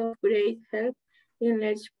could be of great help in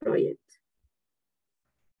large projects.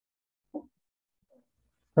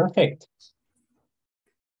 Perfect.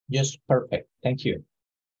 Just perfect. Thank you.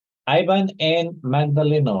 Ivan and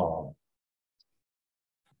Magdaleno.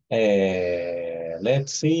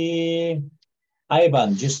 Let's see.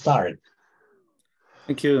 Ivan, you start.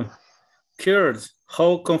 Thank you. Kurt,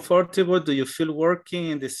 how comfortable do you feel working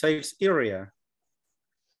in the sales area?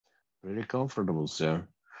 Very comfortable, sir.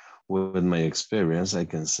 With my experience, I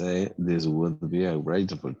can say this would be a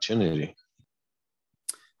great opportunity.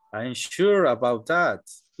 I'm sure about that.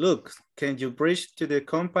 Look, can you bring to the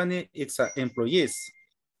company its employees?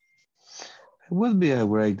 It would be a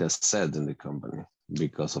great asset in the company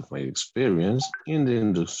because of my experience in the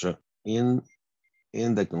industry, in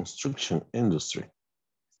the construction industry.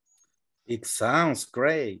 It sounds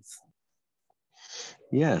great.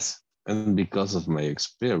 Yes, And because of my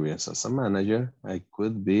experience as a manager, I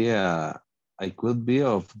could be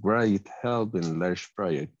of great help in large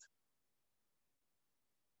projects.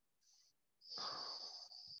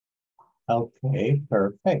 Okay,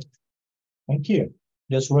 perfect. Thank you.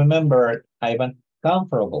 Just remember, Ivan,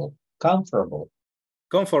 comfortable. Comfortable.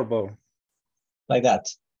 Like that.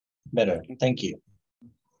 Better. Thank you.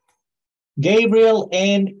 Gabriel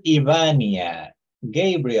and Ivania.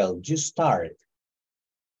 Gabriel, you start.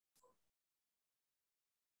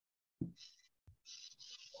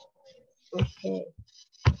 Okay.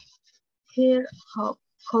 Here, how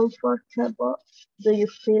comfortable do you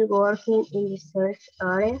feel working in the search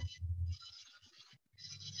area?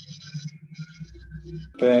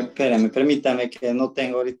 Espérame, permítame que no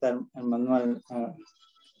tengo ahorita el manual.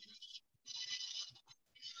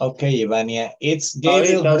 Okay, Ivania, it's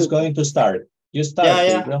Gabriel who's going to start. You start,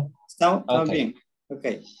 Gabriel. Está Okay. bien.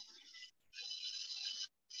 Okay.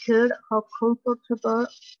 Here, how comfortable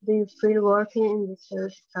do you feel working in the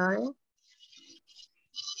search area?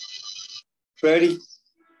 Very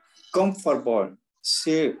comfortable.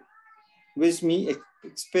 See, with me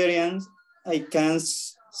experience, I can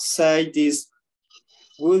say this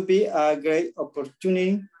would be a great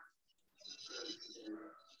opportunity.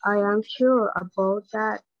 I am sure about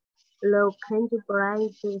that. Lo, can you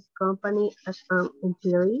bring this company as an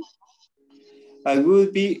employee? I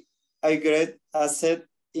would be a great asset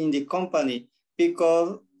in the company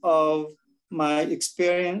because of my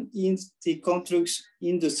experience in the construction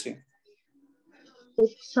industry.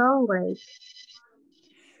 It sounds great.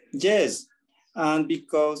 Yes, and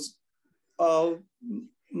because of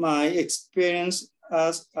my experience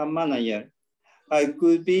as a manager, I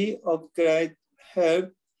could be of great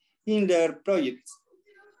help in their projects.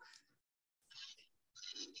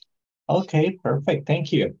 Okay, perfect.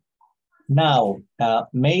 Thank you. Now,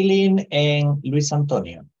 Maylin and Luis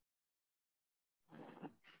Antonio.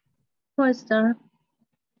 Who start?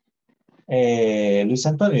 Luis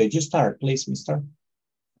Antonio, you start, please, mister.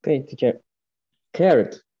 Okay, teacher.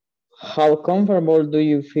 Kurt, how comfortable do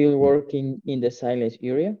you feel working in the silence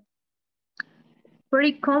area?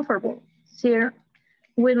 Pretty comfortable, sir.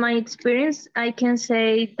 With my experience, I can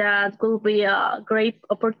say that will be a great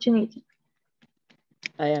opportunity.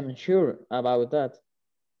 I am sure about that.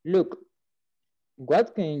 Look,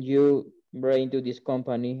 what can you bring to this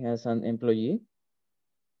company as an employee?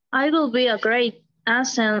 I will be a great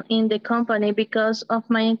asset in the company because of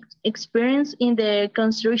my experience in the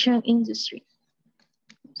construction industry.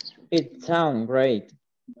 It sounds great.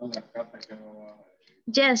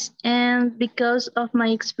 Yes, and because of my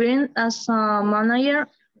experience as a manager,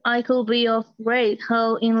 I could be of great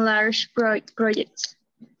help in large projects.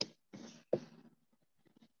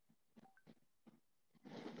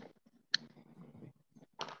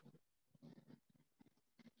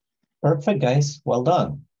 Perfect, guys. Well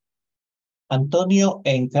done. Antonio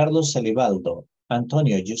and Carlos Elibaldo.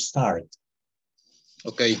 Antonio, you start.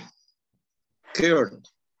 Okay. Kurt,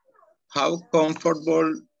 how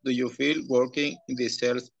comfortable do you feel working in the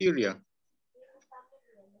sales area?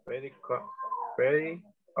 Very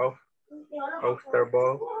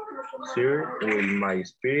comfortable, sir. With my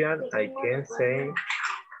experience, I can say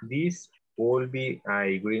this will be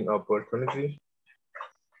a great opportunity.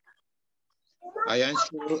 I am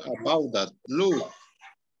sure about that. Look,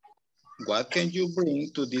 what can you bring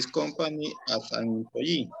to this company as an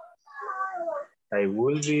employee? I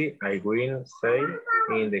will be a green sale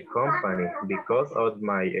in the company because of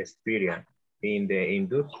my experience in the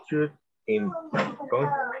industry,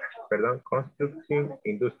 construction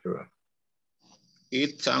industry.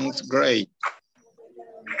 It sounds great.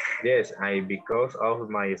 Yes, because of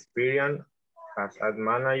my experience as a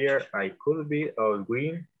manager, I could be of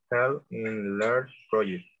green help in large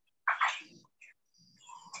projects.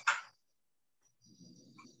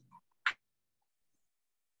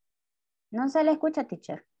 No se le escucha,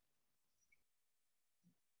 teacher.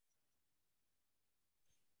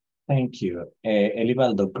 Thank you.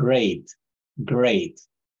 Elibaldo, great.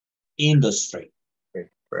 Industry.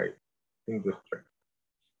 Great. Industry.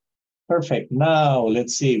 Perfect. Now,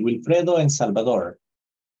 let's see. Wilfredo and Salvador.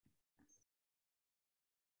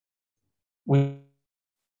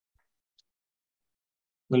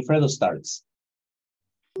 Wilfredo starts.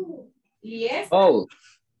 Yes. Oh.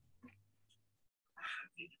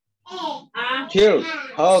 Here,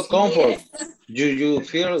 how comfort do you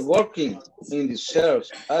feel working in the sales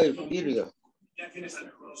area?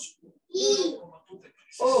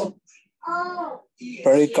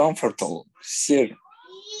 Very comfortable, sir.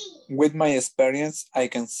 With my experience, I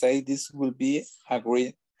can say this will be a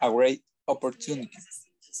great opportunity.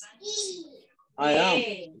 I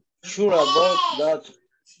am sure about that.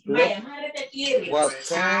 What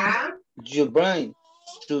can you bring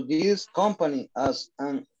to this company as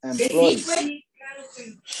an employee?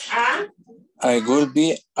 I will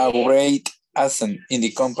be a great asset in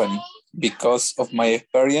the company because of my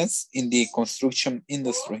experience in the construction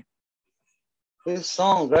industry. It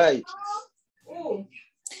sounds great.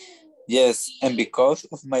 Yes, and because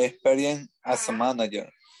of my experience as a manager,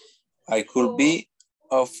 I could be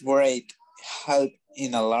of great help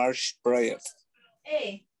in a large project.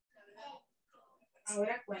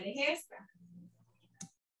 Ahora, ¿cuál es esta?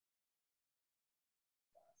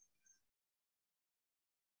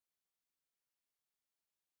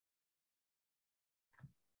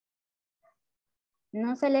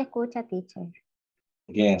 No se le escucha, teacher.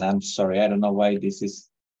 Again, I'm sorry. I don't know why this is.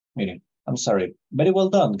 Miren, I'm sorry. Very well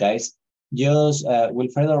done, guys. Just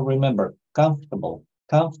Wilfredo, remember, comfortable,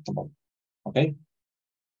 comfortable. Okay.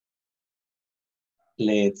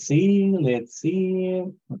 Let's see.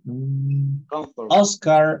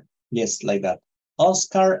 Oscar, yes, like that.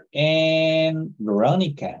 Oscar and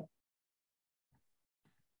Veronica.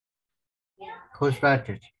 Who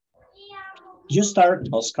started? You start,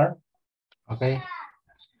 Oscar. Okay.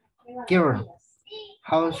 Kieran,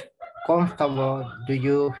 how comfortable do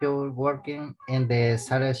you feel working in the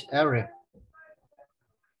sales area?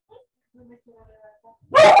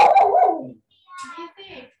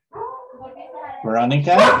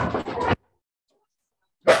 Veronica?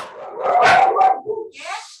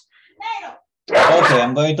 Okay,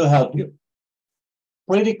 I'm going to help you.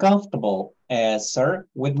 Pretty comfortable, sir.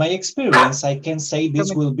 With my experience, I can say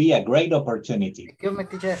this will be a great opportunity. Excuse me,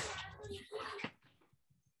 teacher.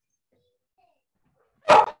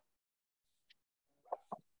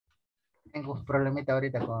 Tengo un problemita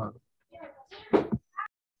ahorita con...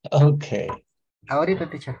 Okay. Ahorita,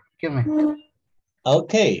 teacher. Excuse me.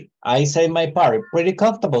 Okay, I say my part. Pretty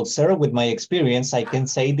comfortable, sir. With my experience, I can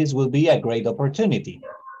say this will be a great opportunity.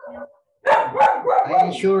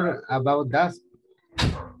 I'm sure about that.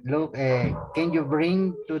 Look, can you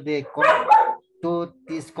bring to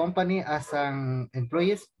this company as an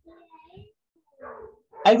employee?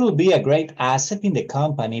 I will be a great asset in the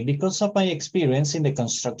company because of my experience in the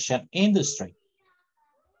construction industry.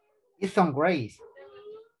 It's on great.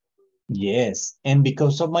 Yes, and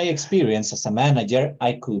because of my experience as a manager,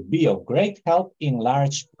 I could be of great help in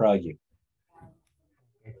large projects.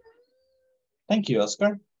 Thank you,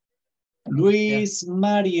 Oscar. Luis,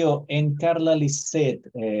 Mario, and Carla Lisette.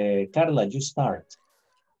 Carla, you start.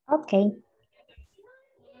 Okay.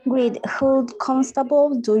 Great. How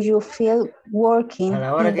comfortable do you feel working A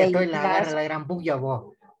la hora in que the estoy, la agarra large la gran bulla,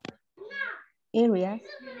 vos. areas?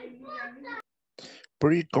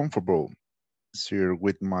 Pretty comfortable. Sir,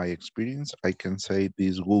 with my experience, I can say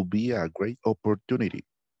this will be a great opportunity.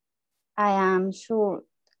 I am sure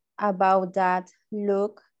about that.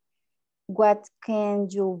 Look, what can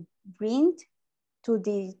you bring to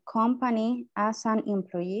the company as an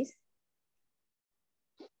employee?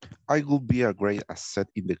 I will be a great asset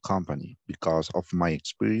in the company because of my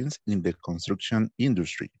experience in the construction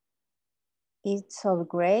industry. It's so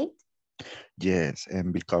great. Yes,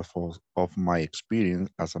 and because of my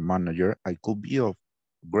experience as a manager, I could be of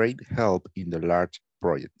great help in the large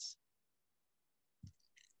projects.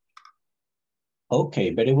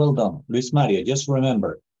 Okay, very well done. Luis Mario, just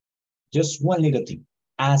remember, just one little thing.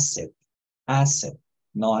 Asset,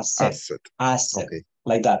 no asset. Asset, okay.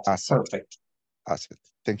 Like that, asset. Perfect. Asset,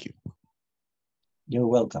 thank you. You're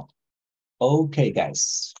welcome. Okay,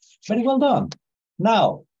 guys, very well done.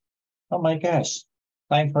 Now, oh my gosh,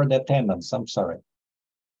 time for the attendance, I'm sorry.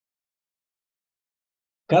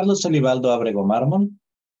 Carlos Olivaldo Abrego Marmon.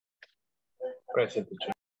 Present.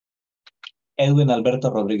 Edwin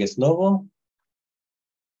Alberto Rodríguez Lobo.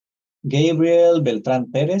 Gabriel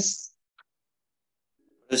Beltrán Pérez.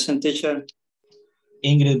 Present, teacher.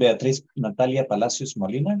 Ingrid Beatriz Natalia Palacios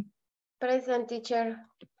Molina. Present, teacher.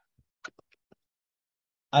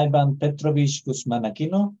 Ivan Petrovich Guzmán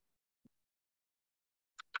Aquino.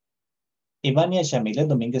 Ivania Yamilet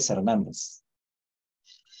Domínguez Hernández.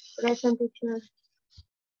 Present, teacher.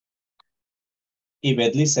 Y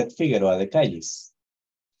Betlisette Figueroa de Calles.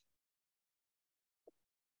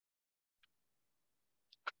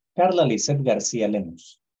 Carla Lisette García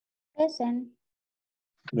Lemus. Present.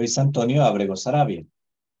 Luis Antonio Abrego Sarabia.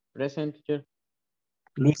 Present, teacher.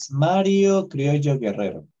 Luis Mario Criollo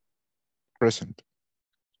Guerrero. Present.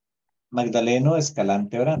 Magdaleno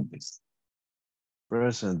Escalante Orantes.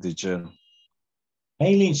 Present, teacher.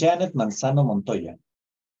 Maylin Janet Manzano Montoya.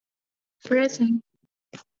 Present.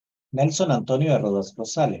 Nelson Antonio de Rodas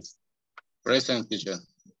Rosales. Present, teacher.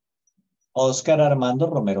 Oscar Armando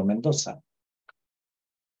Romero Mendoza.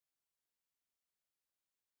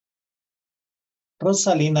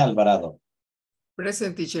 Rosalina Alvarado.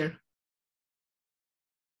 Present, teacher.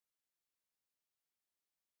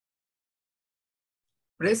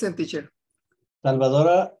 Present, teacher.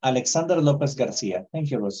 Salvador Alexander López García.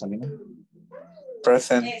 Thank you, Rosalina.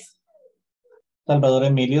 Present. Salvador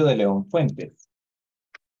Emilio de León Fuentes.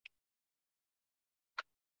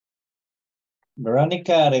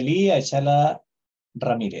 Verónica Arelí Ayala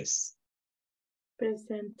Ramírez.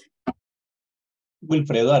 Present.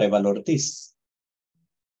 Wilfredo Arevalo Ortiz.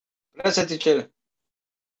 Present, teacher.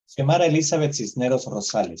 Xiomara Elizabeth Cisneros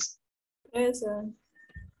Rosales. Present.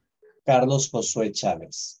 Carlos Josué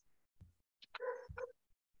Chávez.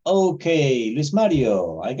 Okay, Luis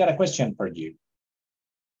Mario, I got a question for you.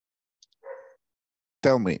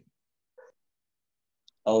 Tell me.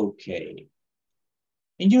 Okay.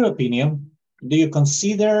 In your opinion, do you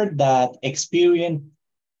consider that experience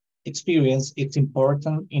is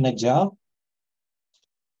important in a job?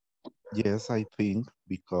 Yes, I think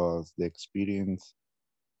because the experience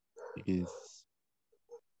is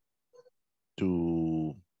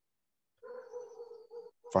to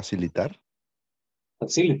facilitate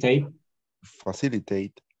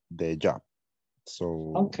the job.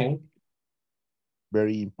 So okay,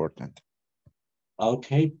 very important.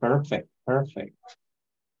 Okay, perfect.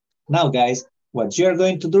 Now, guys, what you're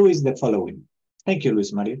going to do is the following. Thank you,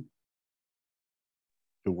 Luis Mario.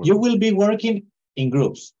 You will be working in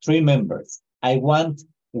groups, 3 members. I want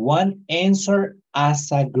one answer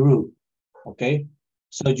as a group, okay?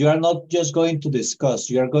 So you are not just going to discuss,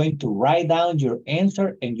 you are going to write down your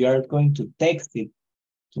answer and you are going to text it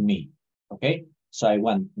to me, okay? So I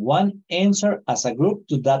want one answer as a group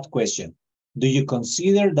to that question. Do you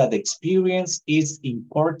consider that experience is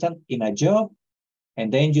important in a job?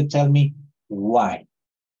 And then you tell me why,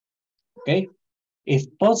 okay? If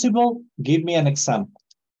possible, give me an example.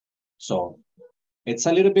 So it's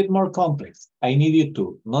a little bit more complex. I need you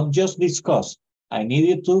to not just discuss. I need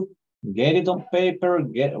you to get it on paper,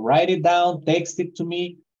 write it down, text it to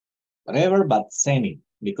me, whatever, but send it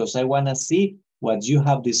because I want to see what you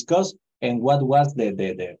have discussed and what was the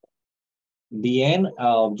end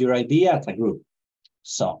of your idea as a group.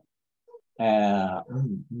 So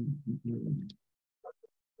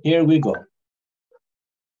here we go.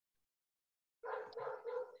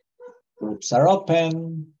 Groups are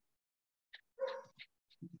open.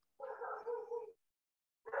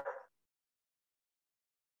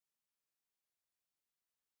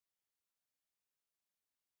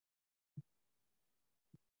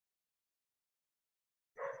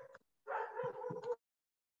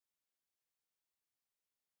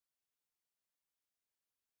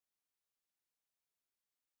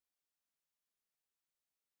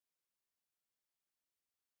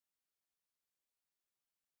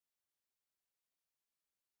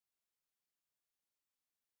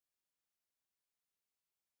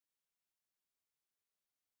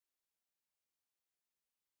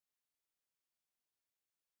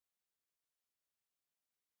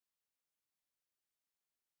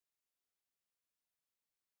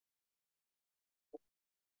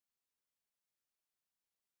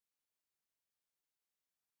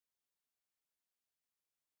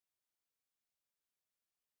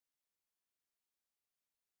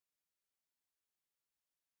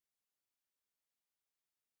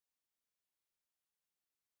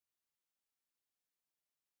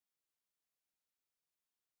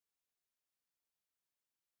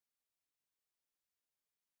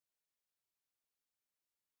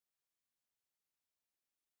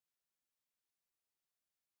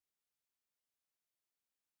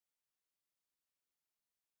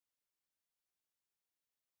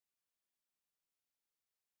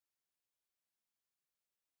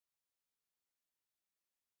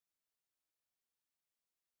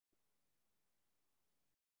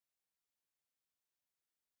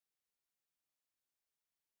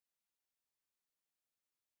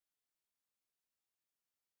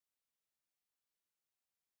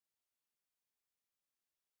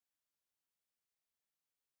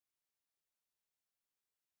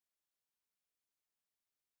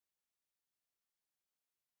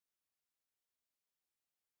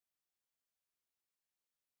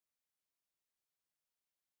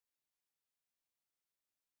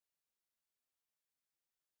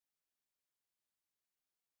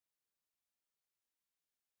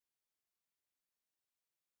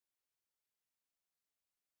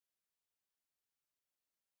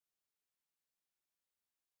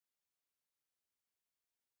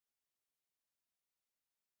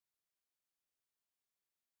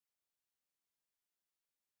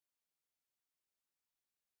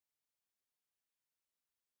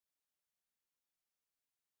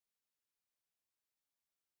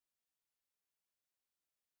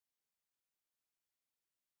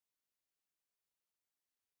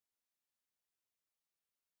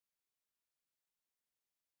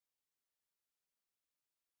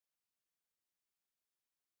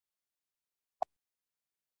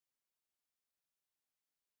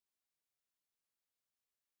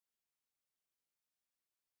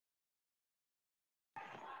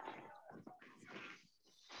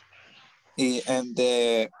 and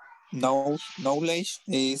the knowledge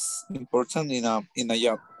is important in a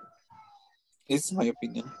job. It's my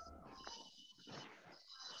opinion.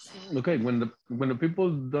 Okay, when the people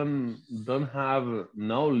don't have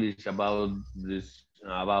knowledge about this,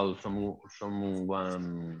 about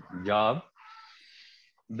someone job,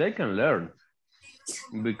 they can learn,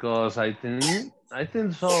 because I think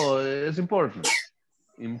so. It's important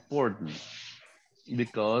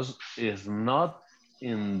because it's not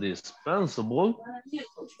indispensable,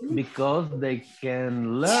 because they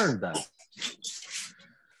can learn that.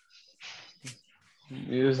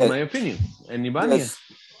 Is my opinion. And Ivania,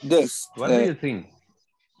 yes. What do you think?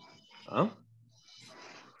 Huh?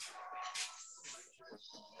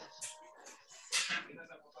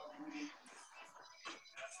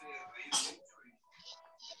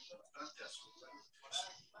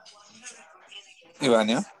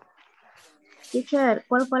 Ivania. Teacher,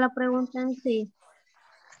 ¿cuál fue la pregunta en sí?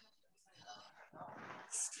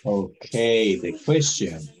 Okay, the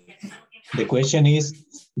question is,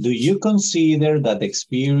 do you consider that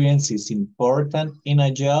experience is important in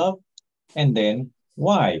a job? And then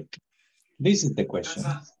why? This is the question.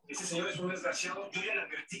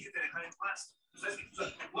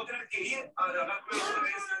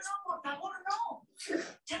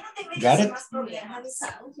 Got it?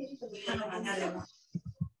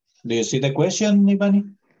 Do you see the question,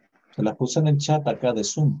 Ivani? Se la puse en el chat acá de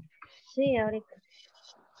Zoom. Sí, ahorita.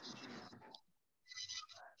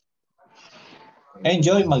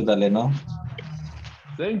 Enjoy, Magdaleno.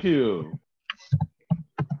 Thank you.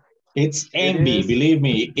 It's envy, believe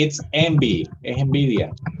me, it's envy. Es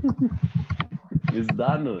envidia. It's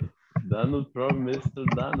Donald. Donald from Mr.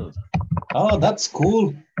 Donald. Oh, that's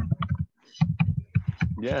cool.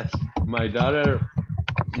 Yes, my daughter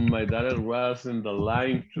was in the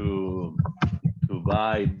line to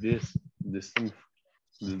buy this thing.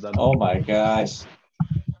 Oh my gosh.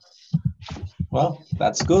 Well,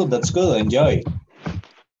 that's good. That's good. Enjoy.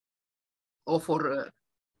 O for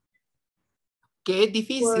que es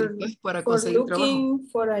difícil pues, para conseguir trabajo.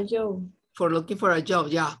 For a job. For looking for a job,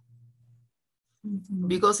 yeah.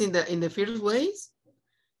 Because in the first ways,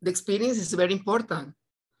 the experience is very important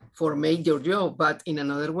for make your job, but in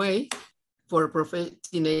another way, for a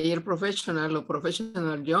teenager professional or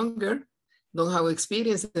professional younger, don't have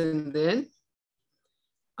experience, and then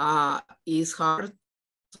it's hard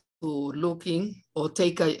to looking or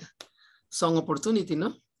take some opportunity,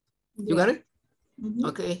 no? Yeah. You got it? Mm-hmm.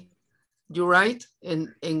 Okay, you're right.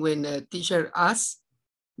 And when a teacher asks,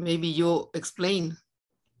 maybe you explain.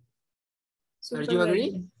 Are you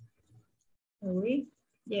agree? Agree?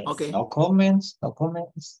 Yes. Okay. No comments, no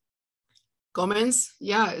comments. Comments,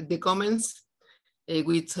 yeah, the comments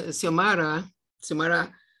with Xiomara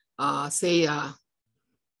say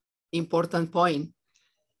important point.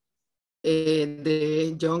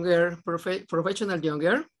 The younger, professional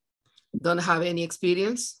younger, don't have any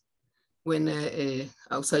experience when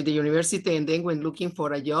outside the university, and then when looking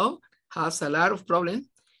for a job, has a lot of problem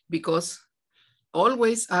because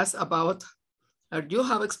always ask about, do you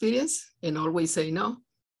have experience? And always say no,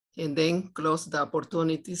 and then close the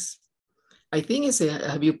opportunities. I think it's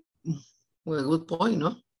a good point,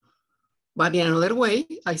 no? But in another way,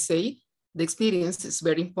 I say the experience is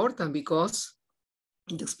very important because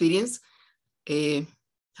the experience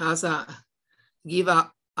has give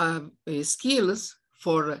a skills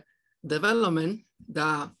for development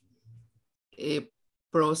the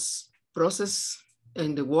process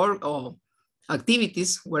in the work or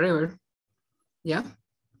activities, wherever, yeah,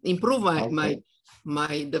 improve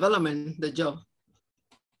my development, the job.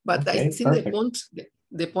 But okay, I think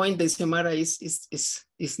the point that Xiomara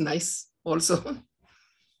is nice also.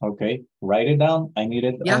 Okay, write it down. I need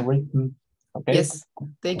it written. Okay. Yes,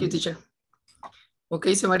 thank you, teacher.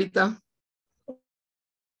 Okay, Xiomarita.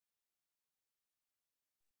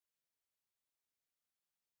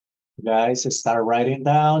 Guys, start writing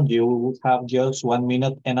down. You have just 1.5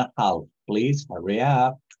 minutes. Please hurry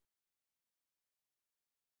up.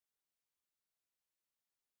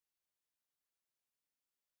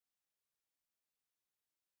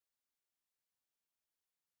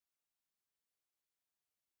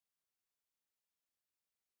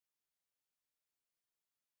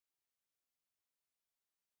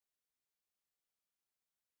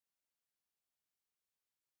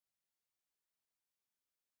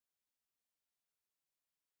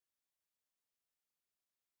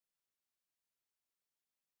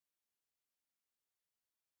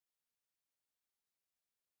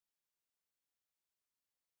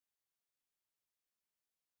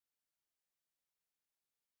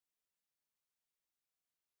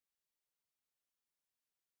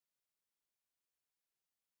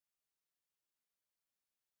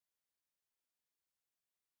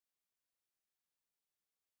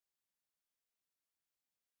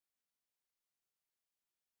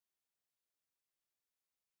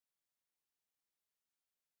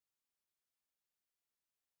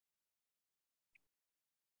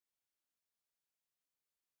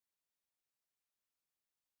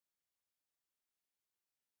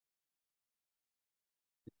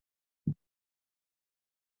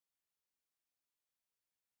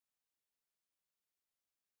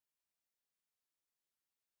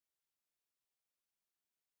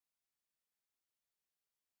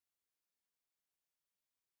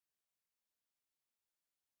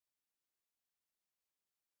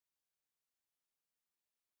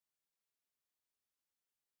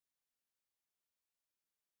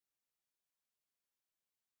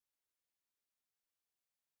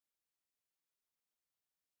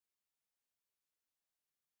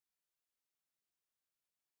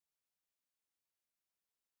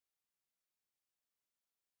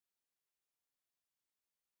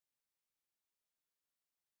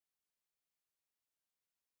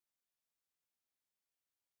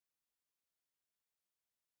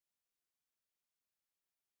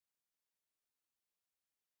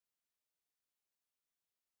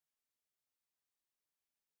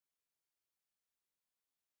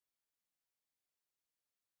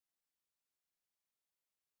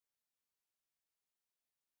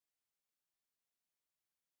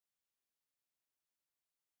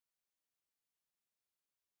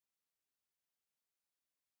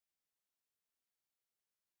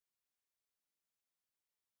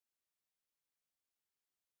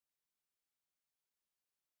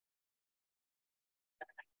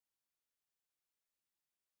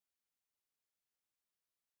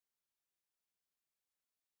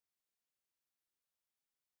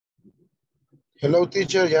 Hello,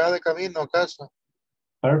 teacher, ya de camino a casa.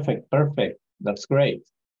 Perfect, perfect. That's great.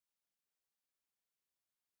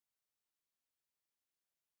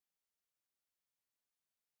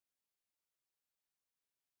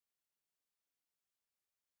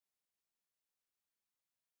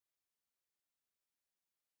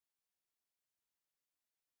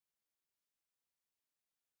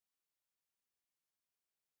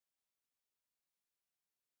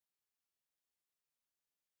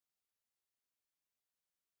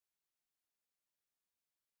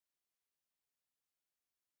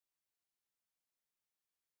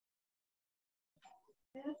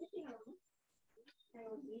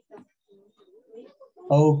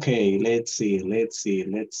 Okay, let's see.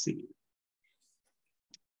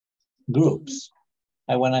 Groups.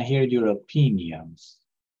 I want to hear your opinions.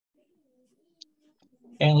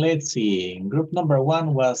 And let's see, group number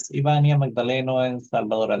 1 was Ivania, Magdaleno, and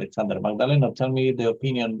Salvador Alexander. Magdaleno, tell me the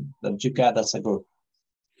opinion that you got as a group.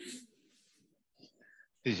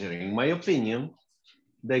 Teacher, in my opinion,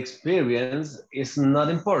 the experience is not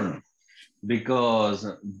important because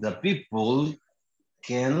the people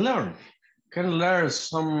can learn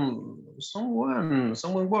someone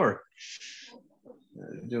word.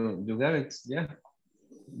 You got it, yeah.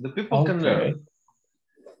 The people can learn.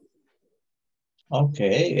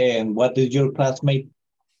 Okay, and what did your classmate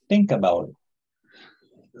think about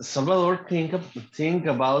it? Salvador think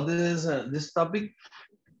about this topic.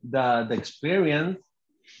 The experience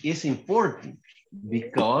is important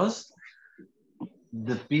because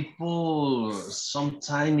the people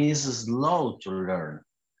sometimes is slow to learn,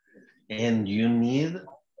 and you need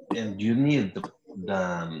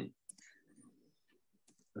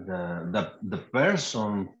the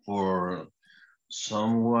person for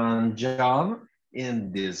someone job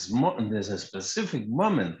in this specific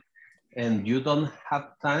moment, and you don't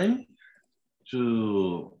have time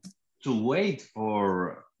to wait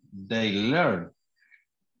for they learn.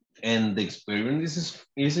 And the experience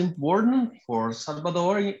is important for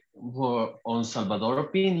Salvador, on Salvador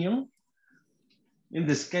opinion in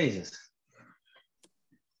these cases.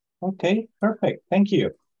 Okay, perfect, thank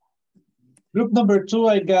you. Group number 2,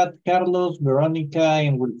 I got Carlos, Veronica,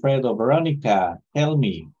 and Wilfredo. Veronica, tell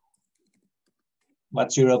me,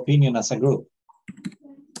 what's your opinion as a group?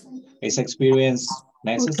 Is experience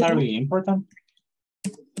necessary, important?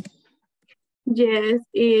 Yes,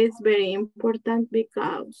 it's very important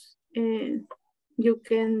because you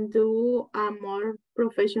can do a more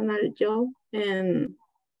professional job and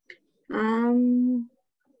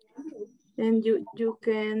you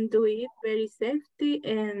can do it very safety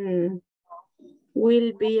and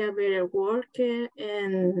will be a better worker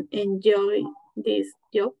and enjoy this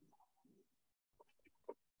job.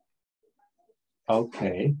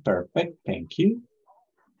 Okay, perfect, thank you.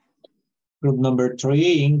 Group number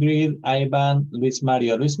 3, Ingrid, Ivan, Luis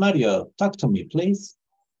Mario. Luis Mario, talk to me, please.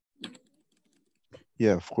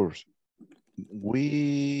 Yeah, of course.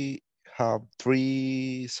 We have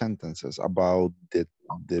 3 sentences about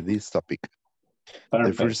this topic.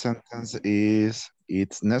 Perfect. The first sentence is,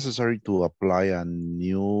 it's necessary to apply a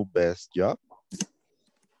new best job.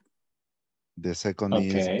 The second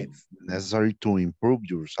is, it's necessary to improve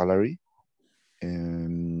your salary.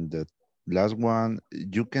 And the last one,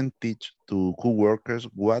 you can teach to co-workers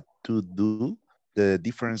what to do, the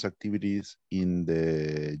different activities in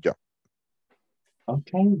the job.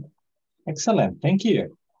 Okay, excellent, thank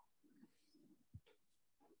you.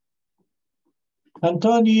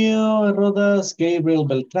 Antonio Rodas, Gabriel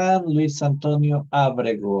Beltrán, Luis Antonio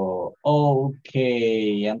Abrego.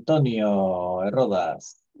 Okay, Antonio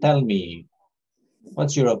Rodas, tell me,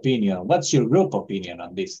 what's your opinion? What's your group opinion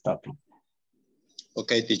on this topic?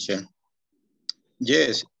 Okay, teacher.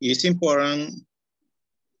 Yes, it's important.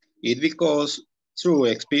 It's because through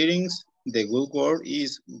experience, the good work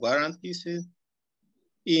is guaranteed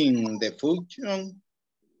in the function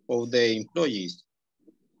of the employees.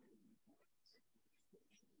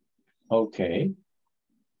 Okay.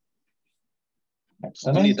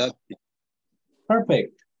 Excellent.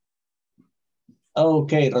 Perfect.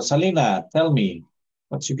 Okay, Rosalina, tell me,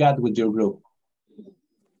 what you got with your group?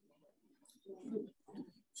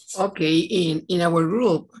 Okay, in our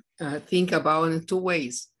group, think about in 2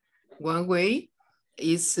 ways. One way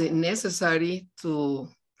is necessary to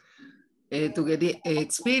get the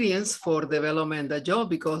experience for development the job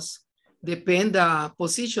because depend the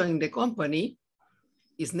position in the company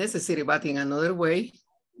is necessary, but in another way,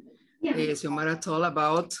 as Xiomara told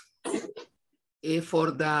about,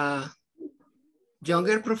 for the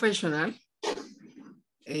younger professional,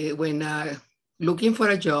 when looking for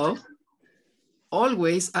a job,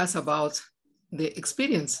 always ask about the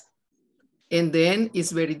experience. And then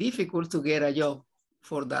it's very difficult to get a job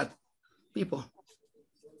for that people.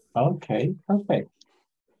 Okay, perfect.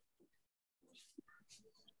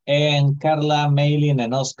 And Carla, Maylin,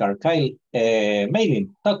 and Oscar. Kyle, Maylin,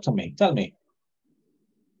 talk to me, tell me.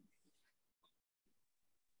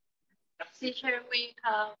 Teacher, we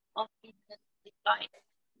have often declined,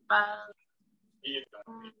 but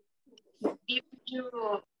if you,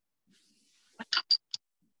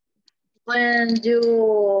 when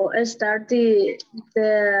you start in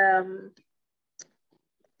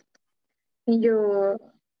your,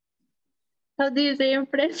 how do you say in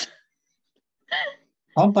French?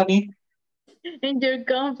 Company. In your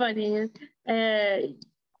company,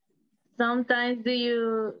 sometimes do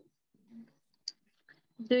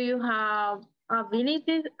you have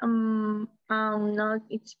abilities not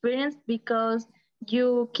experience because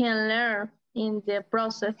you can learn in the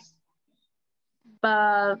process,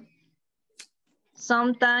 but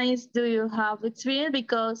sometimes do you have experience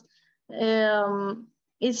because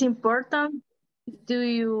it's important? Do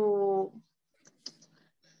you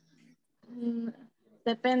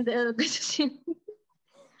depende de lo que se siente.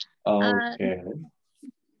 Okay.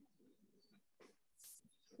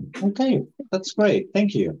 Okay, that's great.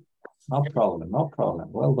 Thank you. No problem, no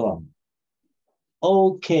problem. Well done.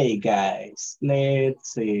 Okay, guys,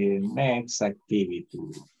 let's see. Next activity.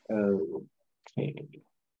 Okay.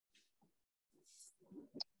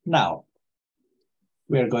 Now,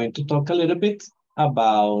 we're going to talk a little bit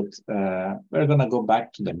about, we're going to go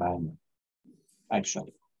back to the manual,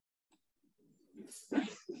 actually.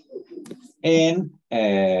 And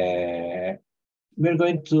we're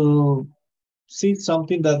going to see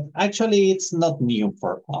something that actually it's not new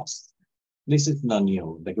for us. This is not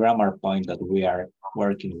new, the grammar point that we are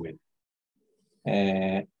working with.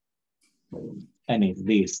 And it's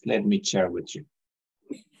this, let me share with you.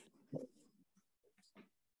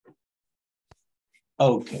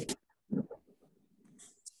 Okay.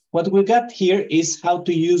 What we got here is how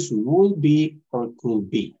to use will be or could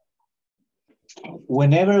be.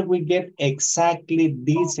 Whenever we get exactly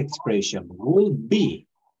this expression, will be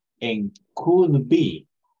and could be,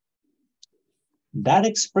 that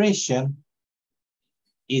expression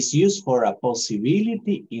is used for a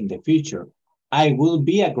possibility in the future. I will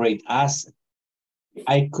be a great asset.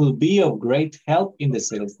 I could be of great help in the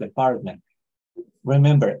sales department.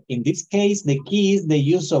 Remember, in this case, the key is the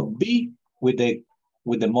use of be with the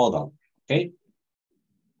modal, okay?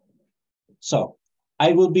 So,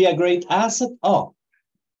 I will be a great asset. Oh,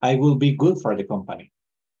 I will be good for the company.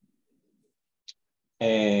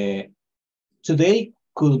 Today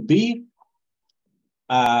could be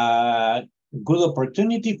a good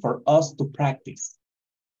opportunity for us to practice.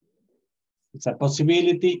 It's a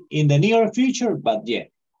possibility in the near future, but yeah,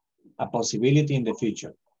 a possibility in the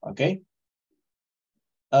future, okay?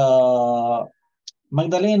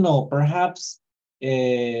 Magdaleno, perhaps,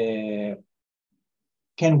 can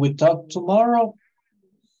we talk tomorrow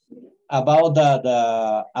about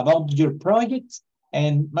about your project?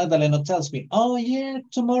 And Magdaleno tells me, oh yeah,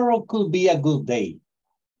 tomorrow could be a good day.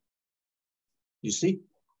 You see,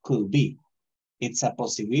 could be. It's a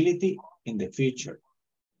possibility in the future.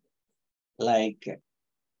 Like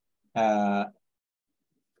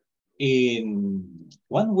in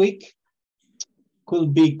 1 week,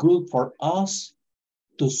 could be good for us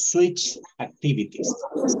to switch activities.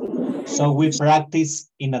 So we practice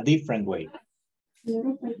in a different way.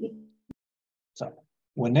 So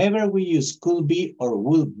whenever we use could be or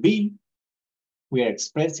will be, we are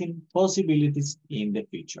expressing possibilities in the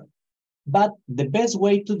future. But the best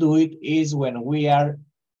way to do it is when we are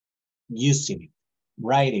using it,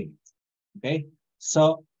 writing it, okay?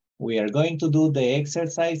 So we are going to do the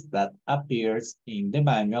exercise that appears in the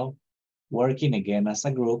manual, working again as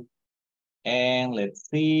a group. And let's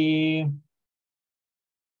see.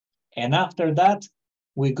 And after that,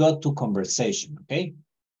 we go to conversation, okay?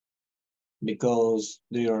 Because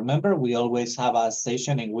do you remember, we always have a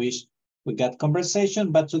session in which we got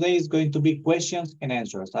conversation, but today is going to be questions and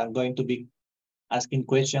answers. I'm going to be asking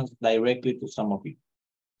questions directly to some of you.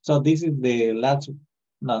 So this is the last,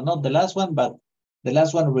 no, not the last one, but the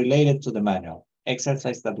last one related to the manual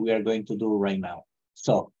exercise that we are going to do right now.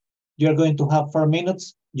 So you're going to have 4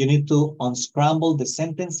 minutes. You need to unscramble the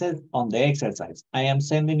sentences on the exercise. I am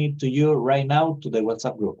sending it to you right now to the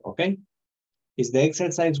WhatsApp group, okay? It's the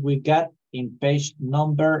exercise we got in page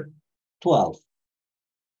number 12.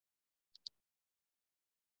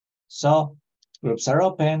 So groups are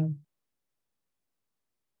open.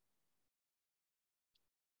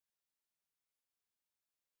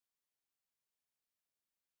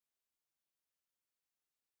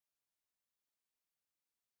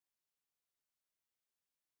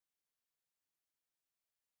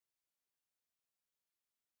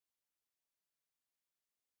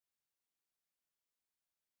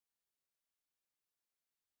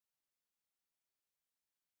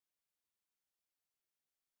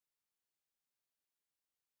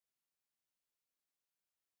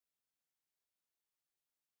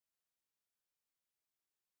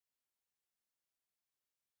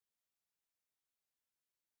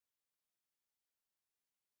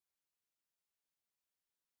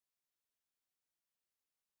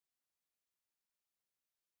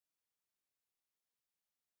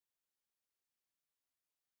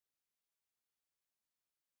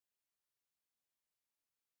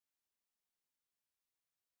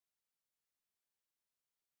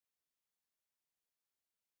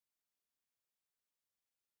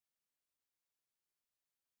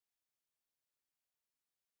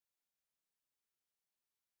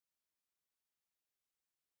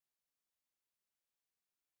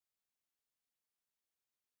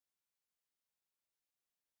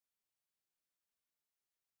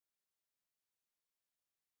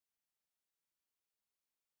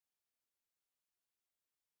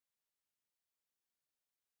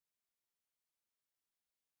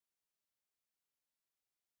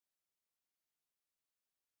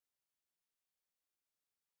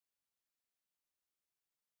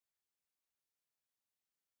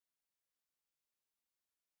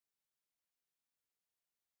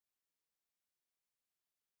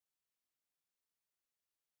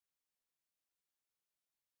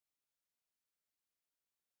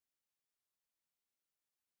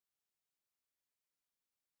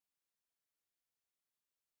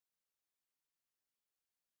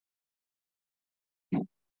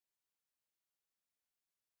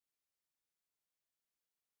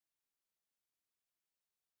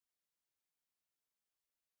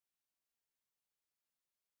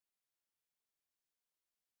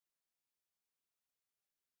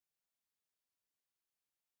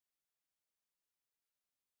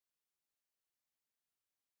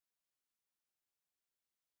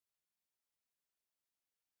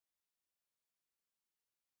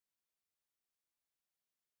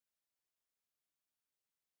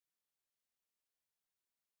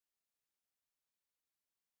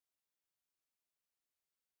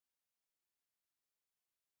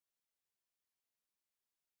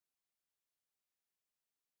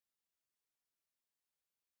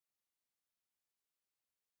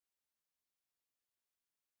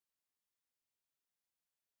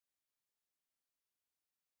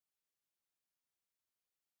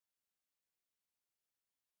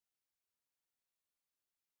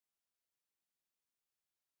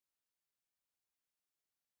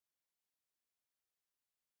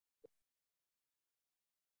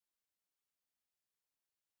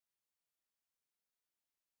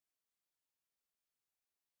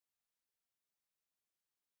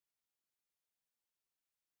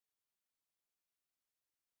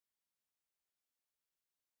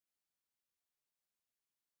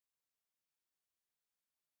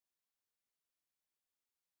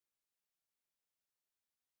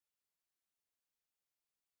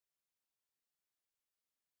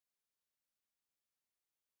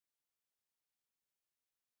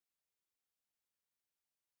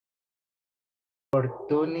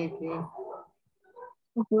 Opportunity.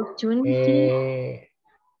 Opportunity.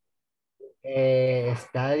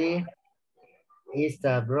 Study is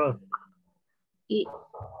abroad. It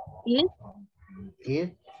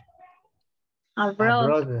Abroad.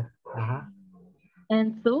 abroad. Ajá.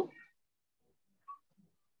 And to?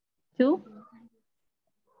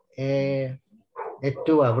 Es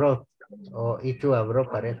to abroad. O it to abroad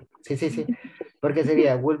parece. Sí, sí, sí. Porque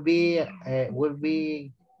sería will be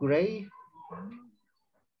great.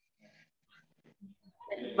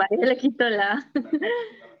 Vaya, le quito la.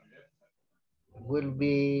 Will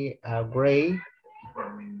be a great.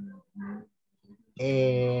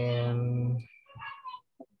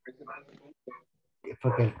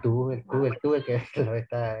 Porque el tuve que lo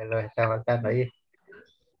está marcando ahí.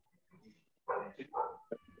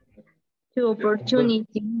 To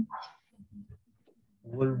opportunity.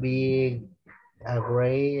 Will be a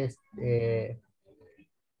great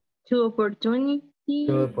To opportunity.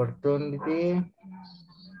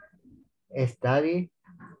 Study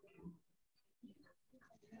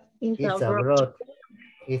is abroad.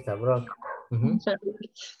 Is abroad.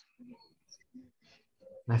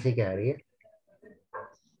 Así quedaría.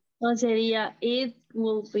 O sería it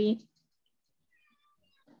will be.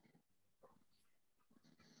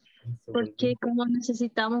 Porque como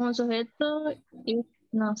necesitamos un sujeto, it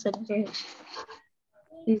no sé qué.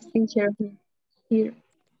 This teacher here.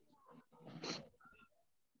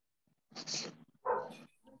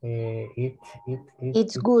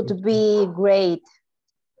 It's good to be great.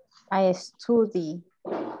 I study,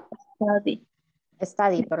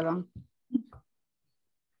 perdón.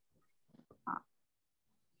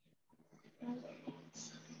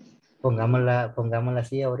 Pongámosla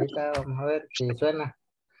así ahorita, vamos a ver si suena.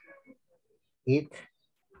 It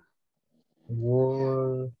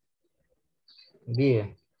would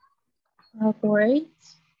be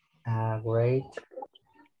A great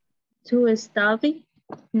to study.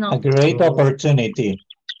 No. A great opportunity.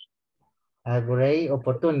 A great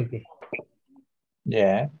opportunity.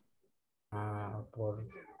 Yeah.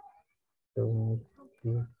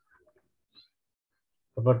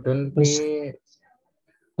 Opportunity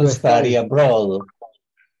to study abroad.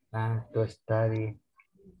 To study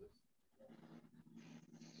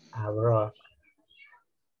abroad.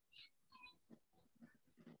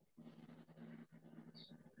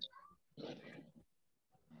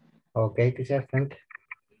 Okay, teacher, thank you.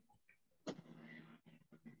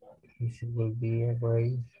 This will be a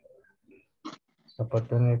great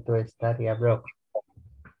opportunity to study abroad.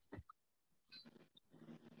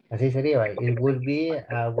 Así sería, it will be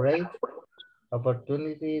a great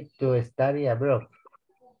opportunity to study abroad.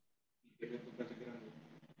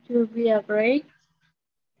 To be a great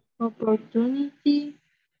opportunity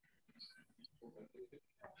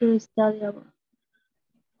to study abroad.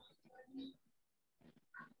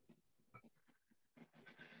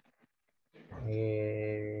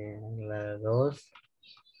 La 2.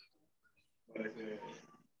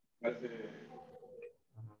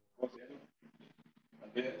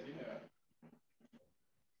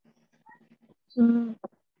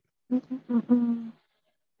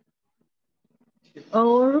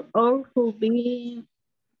 Or could be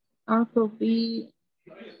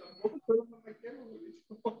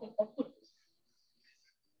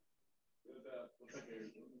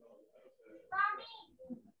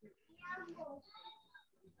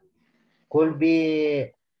could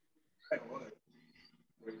be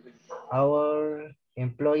our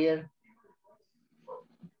employer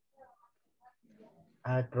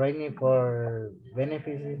training for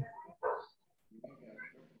benefits.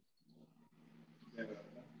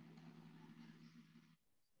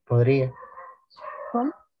 Podría.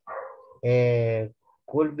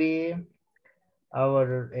 Could be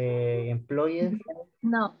our employers.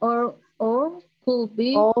 No, or could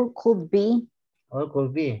be. All could be. All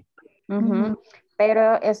could be.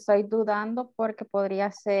 Pero estoy dudando porque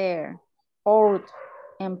podría ser old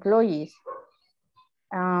employees.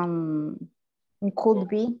 Could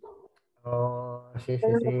be. Oh, sí, sí,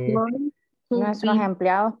 sí. Nuestros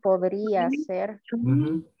empleados podría ser.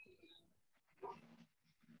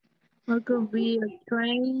 Or could be a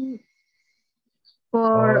train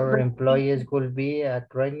for employees could be a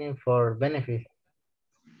training for benefits.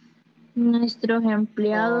 Nuestros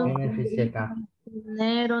empleados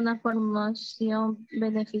tener una formación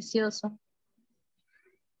beneficiosa.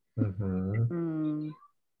 No,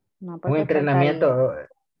 un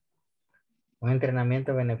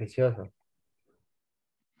entrenamiento beneficioso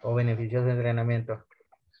o beneficioso entrenamiento.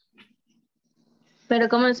 Pero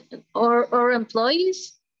como es or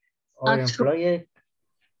employees or employees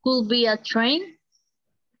could be a train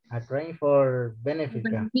for benefits.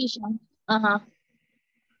 Ajá.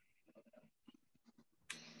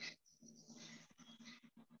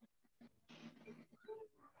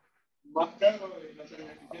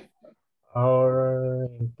 Our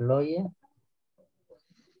employees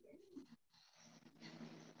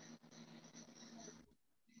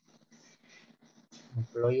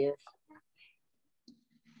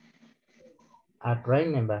are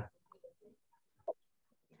training, but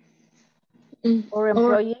Or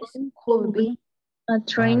employees could be. A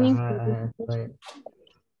training.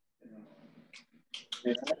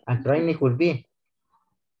 a training could be.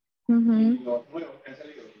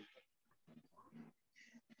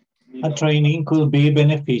 A training could be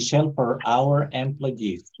beneficial for our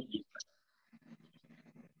employees.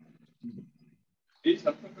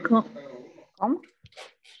 ¿Cómo?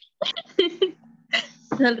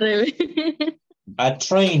 Al revés. A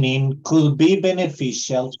training could be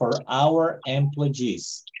beneficial for our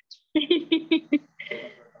employees.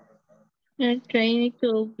 A training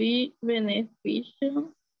could be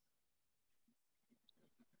beneficial.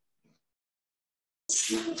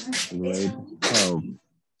 Great help.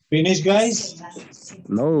 Finish, guys?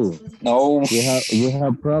 No. No. You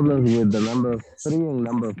have problems with the number 3 and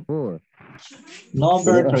number 4.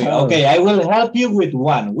 Number 3. Okay, I will help you with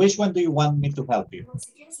one. Which one do you want me to help you?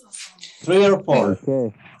 3 or 4?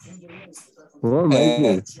 Okay. 4,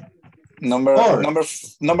 maybe. Number 4.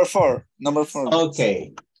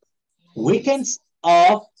 Okay. Weekends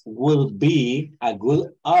off will be a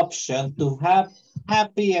good option to have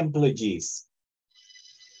happy employees.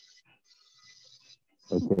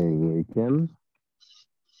 Okay, weekend.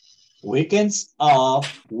 Weekends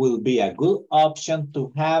off will be a good option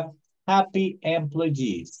to have happy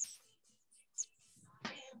employees.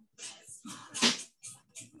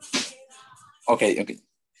 Okay.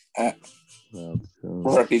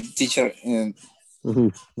 Repeat, teacher.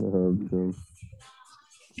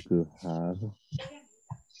 To have.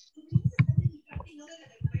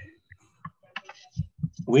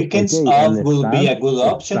 Weekends off will be a good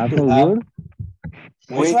option to have.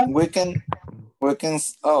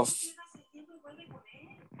 Weekends off.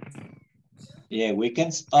 Yeah,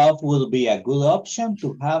 weekends off will be a good option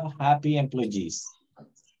to have happy employees.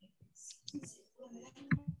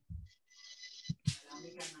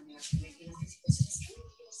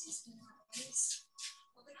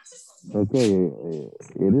 Okay,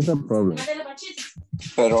 it is a problem.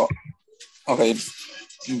 Pero, okay,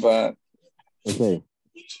 but okay,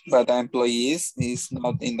 but the employees is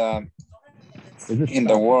not in the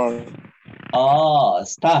word. Oh,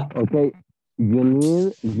 stop. Okay, you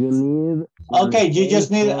need. Okay, you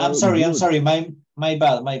just need. I'm sorry. My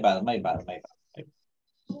bad.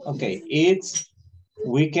 Okay, it's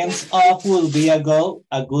weekends off will be a good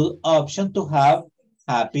option to have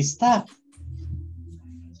happy staff.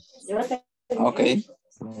 Okay.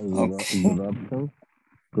 Good option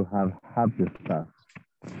to have happy staff.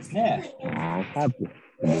 Yeah. Happy.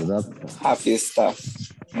 Good option. Happy staff.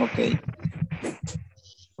 Okay.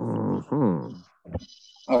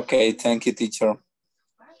 Okay, thank you, teacher.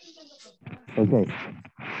 Okay.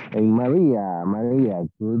 And Maria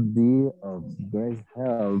could be of great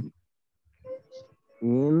help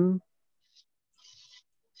in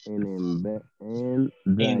the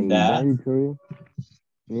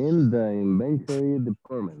inventory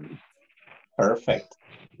department. Perfect.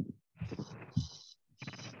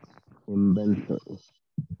 Inventory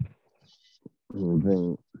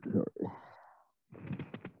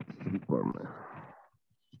department.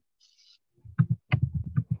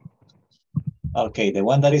 Okay, the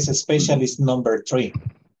one that is special is number 3.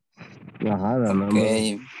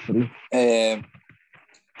 Okay.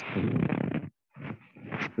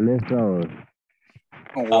 Less hours.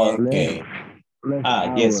 Okay.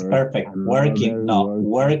 Yes, perfect. Working. No,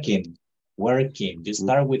 working. You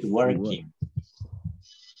start with working.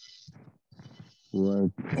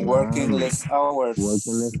 Working less hours.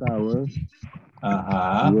 Working less hours.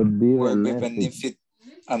 Would be benefit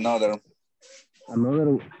another.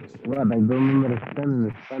 Another, what? I don't understand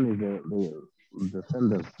in Spanish the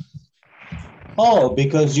sentence. Oh,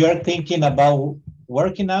 because you're thinking about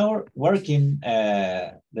working,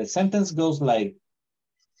 the sentence goes like,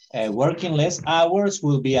 working less hours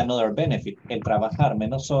will be another benefit. El trabajar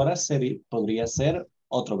menos horas podría ser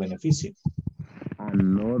otro beneficio.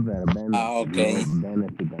 Another benefit. Okay. It's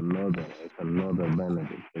another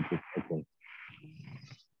benefit. Okay.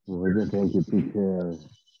 What do you think, teacher?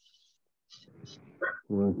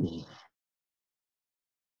 Working.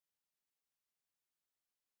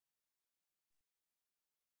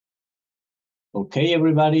 Okay,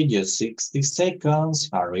 everybody, just 60 seconds.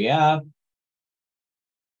 Hurry up.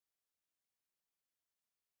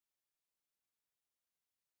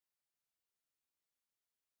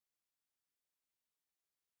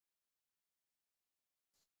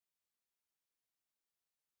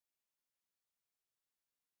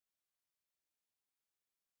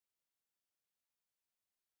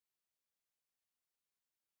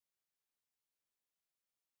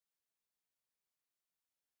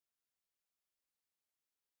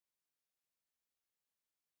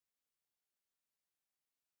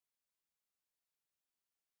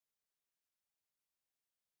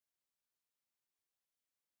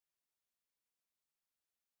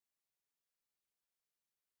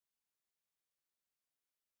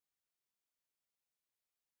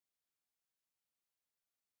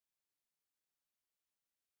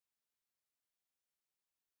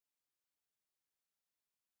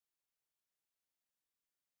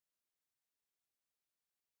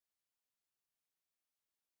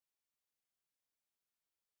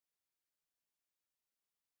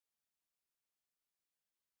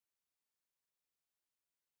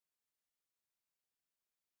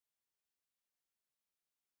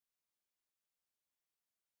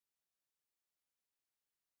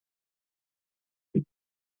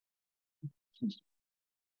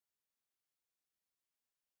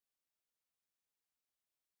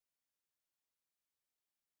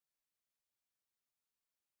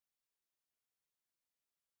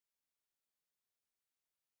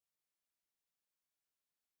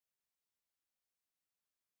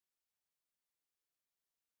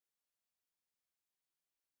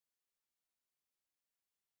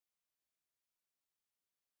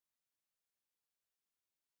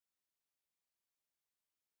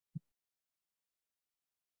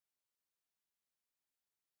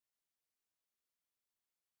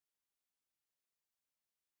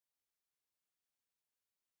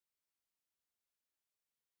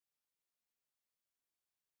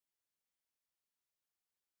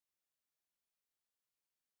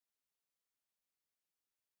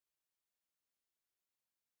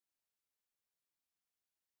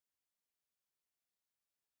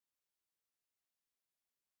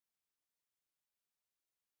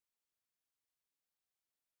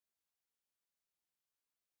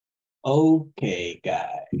 Okay,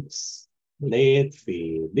 guys, let's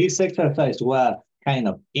see. This exercise was kind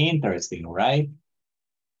of interesting, right?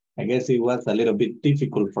 I guess it was a little bit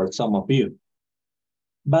difficult for some of you.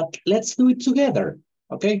 But let's do it together,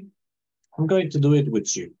 okay? I'm going to do it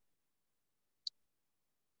with you.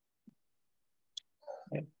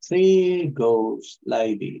 Let's see, it goes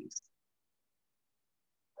like this.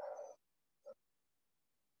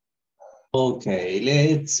 Okay,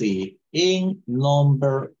 let's see. In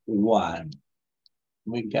number 1,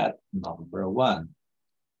 we got number 1.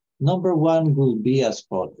 Number 1 will be as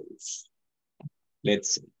follows.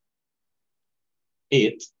 Let's see.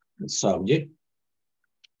 It, the subject,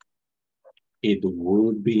 it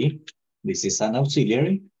would be, this is an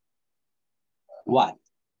auxiliary. What?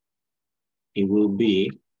 It will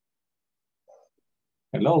be,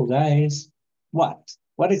 hello guys, what?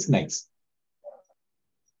 What is next?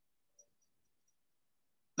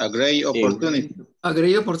 A great opportunity. A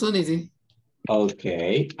great opportunity.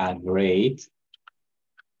 Okay, a great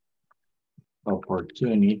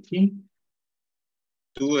opportunity.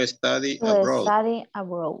 To study To abroad. study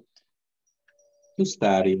abroad. To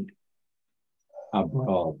study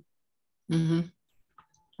abroad. Mm-hmm.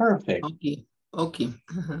 Perfect. Okay, okay.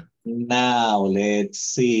 Now let's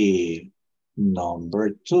see. Number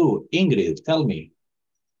 2, Ingrid, tell me.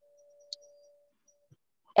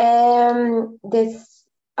 This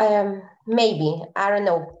maybe, I don't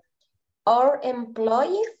know. Our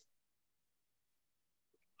employees.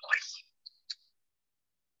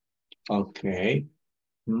 Okay.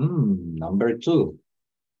 Number 2.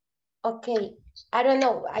 Okay, I don't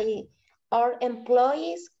know. Our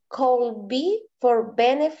employees could be for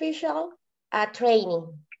beneficial training.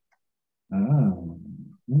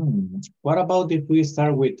 What about if we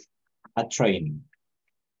start with a training?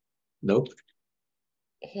 Look.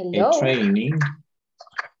 Hello. A training.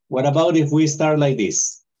 What about if we start like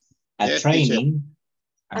this? A training.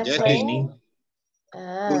 A training.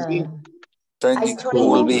 Training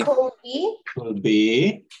could be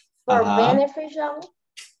for beneficial.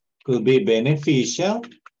 Could be beneficial.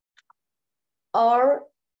 Or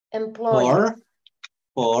employees.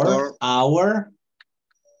 For our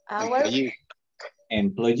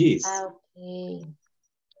employees. Okay.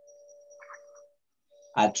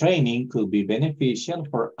 A training could be beneficial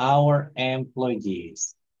for our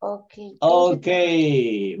employees. Okay.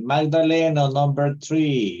 Okay, Magdalena, number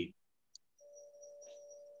 3.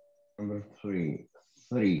 Number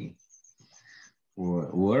 3.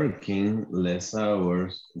 Working less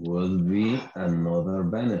hours would be another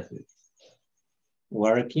benefit.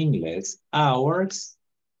 Working less hours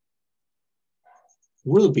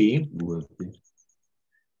will be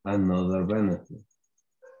another benefit.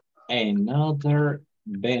 Another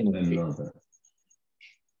benefit.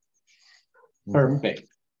 Perfect.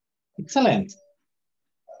 Excellent.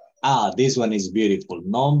 This one is beautiful.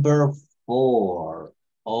 Number 4.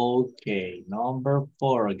 Okay, number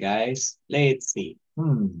 4, guys. Let's see.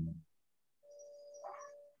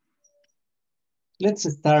 Let's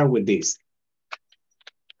start with this.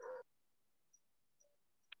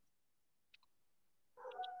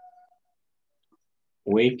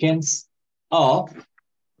 Weekends off.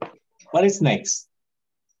 What is next?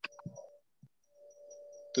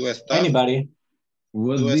 To start. Anybody?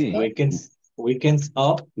 Will be. Weekends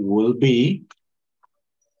off will be.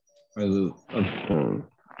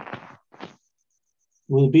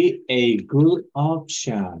 Will be a good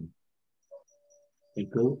option. A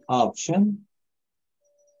good option.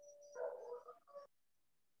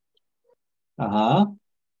 Help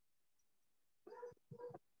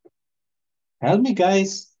me,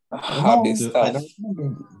 guys. I don't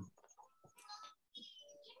know.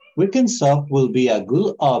 Weekends off will be a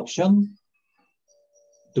good option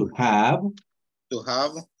To have. To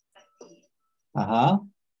have.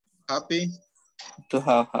 Happy. To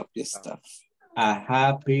have happy staff. A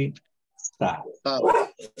happy staff. Staff.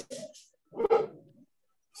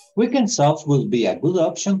 Weekends off will be a good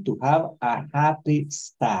option to have a happy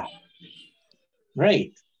staff.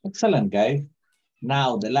 Great. Excellent, guys.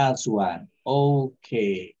 Now the last one.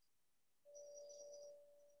 Okay.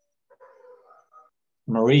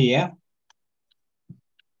 Maria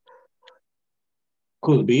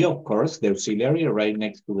could be, of course, the auxiliary right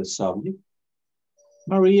next to the subject.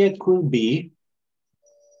 Maria could be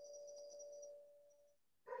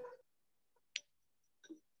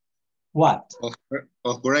what?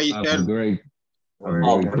 Of great help.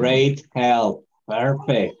 Of great help.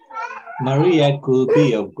 Perfect. Maria could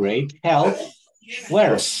be of great help.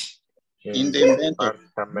 Where? In the inventory.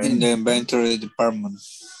 In the inventory department.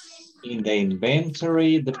 In the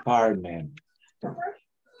inventory department.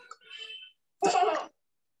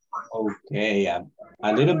 Okay,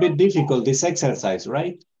 a little bit difficult, this exercise,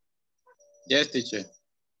 right? Yes, teacher.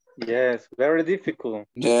 Yes, very difficult.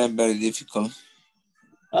 Yeah, very difficult.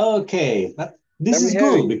 Okay, but this Very is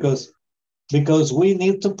heavy. good because we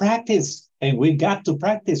need to practice and we got to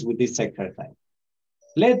practice with this exercise.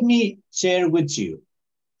 Let me share with you.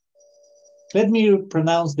 Let me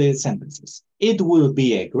pronounce the sentences. It will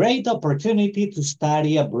be a great opportunity to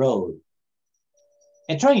study abroad.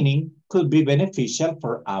 A training could be beneficial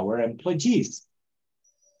for our employees.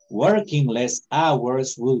 Working less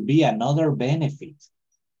hours will be another benefit.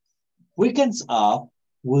 Weekends off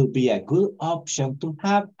will be a good option to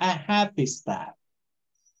have a happy staff.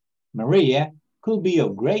 Maria could be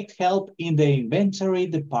of great help in the inventory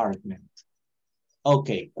department.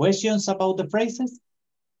 Okay, questions about the phrases?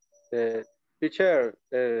 Teacher,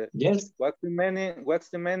 yes. What's the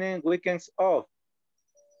meaning weekends off?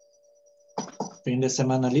 Fin de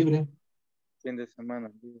semana libre. Fin de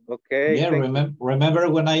semana. Okay. Yeah, remember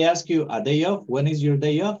when I asked you a day off? When is your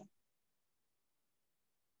day off?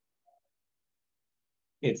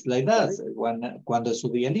 It's like that. Cuando es su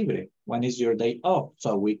día libre? When is your day off?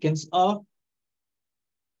 So weekends off.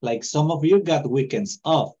 Like some of you got weekends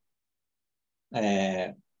off.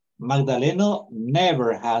 Magdaleno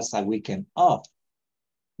never has a weekend off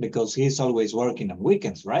because he's always working on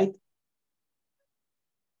weekends, right?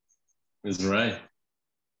 That's right.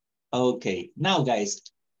 Okay, now guys,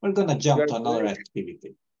 we're gonna jump to another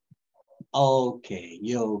activity.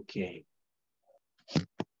 Okay.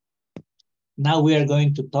 Now we are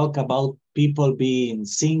going to talk about people being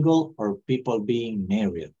single or people being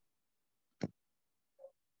married.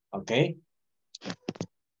 Okay?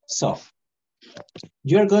 So,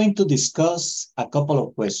 you're going to discuss a couple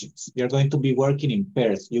of questions. You're going to be working in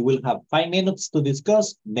pairs. You will have 5 minutes to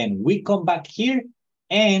discuss, then we come back here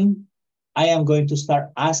and I am going to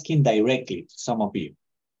start asking directly to some of you.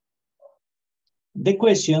 The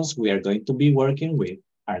questions we are going to be working with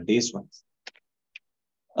are these ones.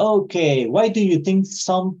 Okay, why do you think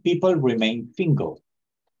some people remain single?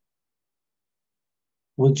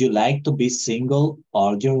 Would you like to be single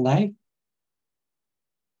all your life?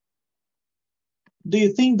 Do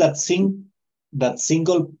you think that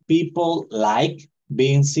single people like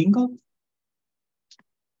being single?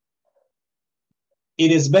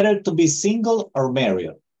 It is better to be single or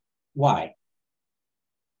married. Why?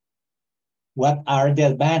 What are the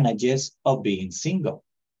advantages of being single?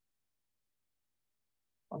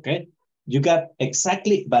 Okay, you got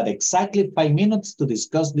exactly 5 minutes to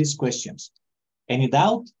discuss these questions. Any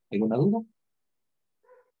doubt? ¿Alguna duda?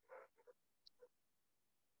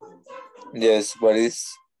 Yes, what is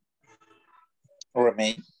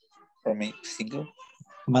remain single?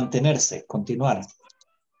 Mantenerse, continuar.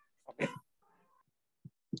 Okay.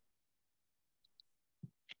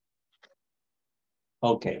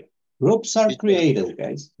 Okay, groups are created,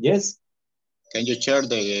 guys. Yes? Can you share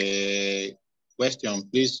the question,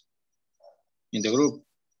 please, in the group?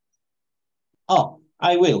 Oh,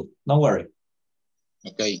 I will, don't worry.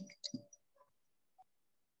 Okay.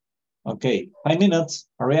 Okay, 5 minutes,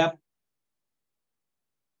 hurry up.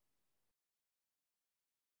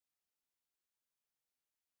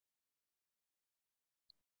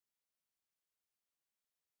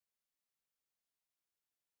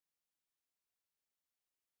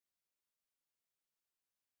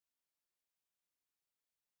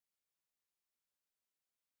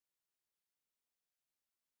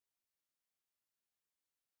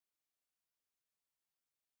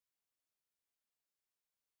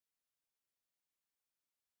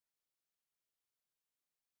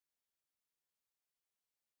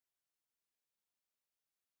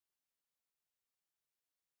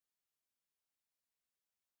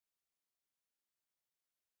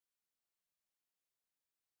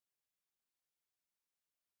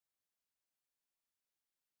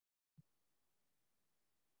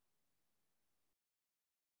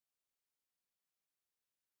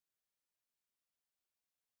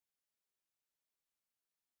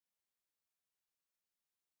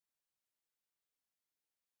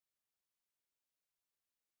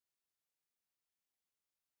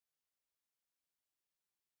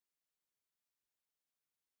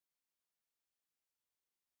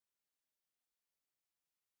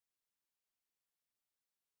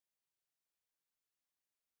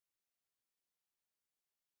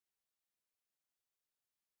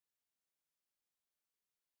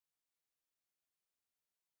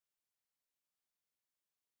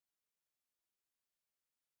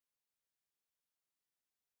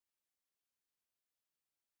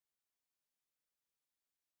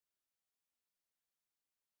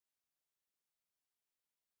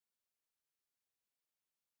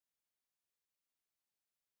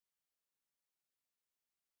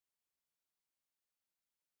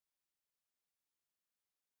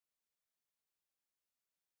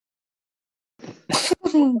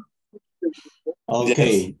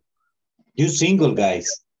 Okay. Yes. You single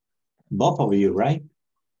guys. Both of you, right?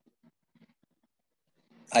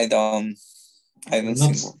 I don't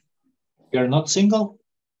single. You're not single?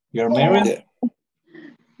 You're married? Yeah.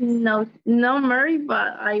 No, no married,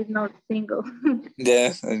 but I'm not single.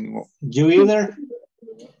 Yeah. You either?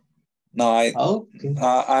 No, Okay.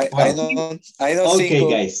 I don't Okay, single.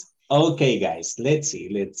 guys. Okay, guys. Let's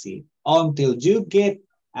see. Until you get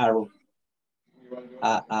a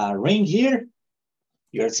ring here,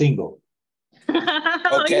 you're single.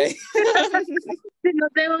 Okay. Si no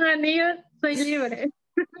tengo un anillo, soy libre.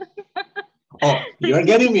 Oh, you're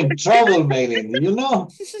getting me in trouble, Maylin. You know,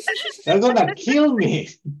 they're gonna kill me.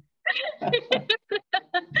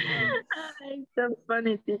 It's so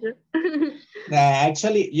funny, teacher.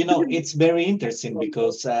 Actually, you know, it's very interesting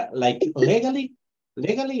because, like, legally,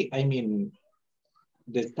 I mean,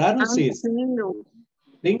 the status is single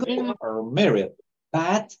or married,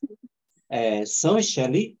 but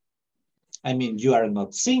socially, I mean, you are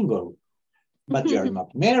not single, but you are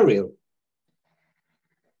not married,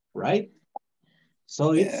 right?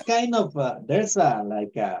 So it's kind of, there's a,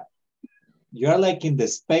 like, you're like in the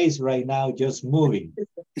space right now, just moving.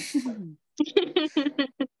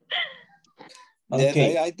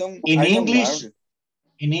 Okay. Yes, I don't. In I don't English, marry.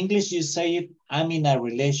 in English, you say it, I'm in a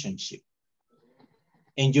relationship.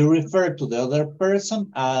 And you refer to the other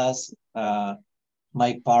person as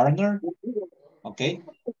my partner, okay?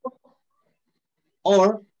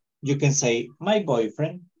 Or you can say my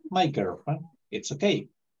boyfriend, my girlfriend, it's okay.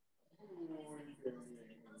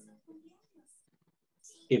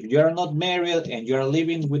 If you're not married and you're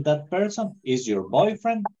living with that person, is your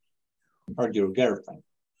boyfriend or your girlfriend?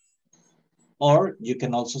 Or you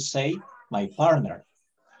can also say my partner.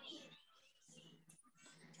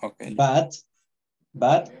 Okay.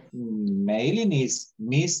 But mailing is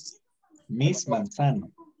Miss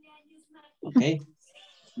Manzano. Okay?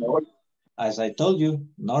 As I told you,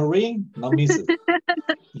 no ring, no misses.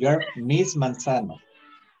 You're Miss Manzano.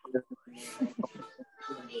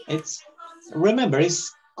 Remember,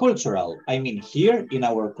 it's cultural. I mean, here in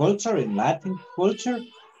our culture, in Latin culture,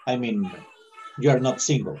 I mean, you are not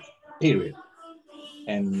single, period.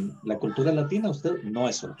 En la cultura latina, usted no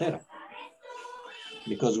es soltera.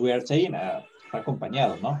 Because we are saying, está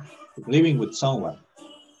acompañado, ¿no? Living with someone.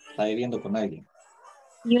 Está viviendo con alguien.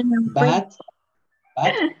 But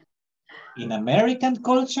in American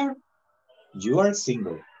culture, you are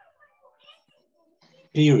single.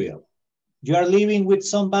 Period. You are living with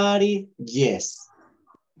somebody, yes.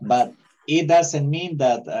 But it doesn't mean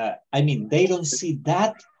that, I mean, they don't see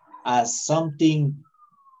that as something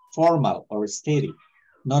formal or steady,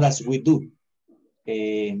 not as we do.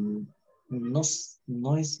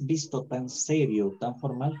 No es visto tan serio, tan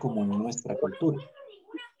formal como en nuestra cultura.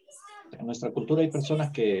 En nuestra cultura hay personas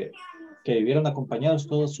que vivieron acompañados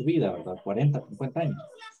toda su vida, ¿verdad? 40, 50 años.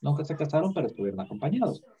 Nunca se casaron, pero estuvieron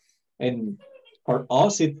acompañados. And for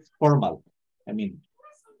us, it's formal. I mean,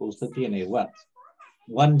 usted tiene, what?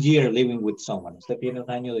 1 year living with someone. Usted tiene 1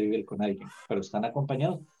 año de vivir con alguien, pero están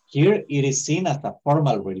acompañados. Here, it is seen as a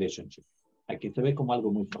formal relationship. Aquí se ve como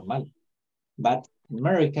algo muy formal. But in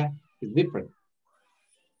America, it's different.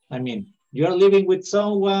 I mean, you're living with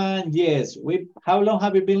someone, yes. How long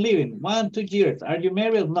have you been living? 1, 2 years. Are you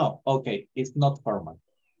married? No. Okay, it's not formal.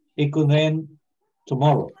 It could end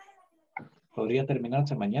tomorrow. Podría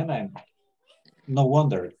terminarse mañana. And no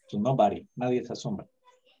wonder to nobody. Nadie se asombra.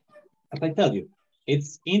 As I tell you,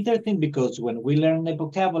 it's interesting because when we learn the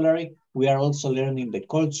vocabulary, we are also learning the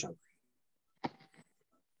culture.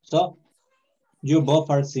 So, you both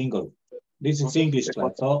are single. This is English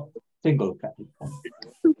class, so single.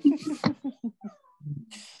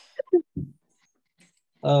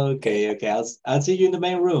 Okay. I'll see you in the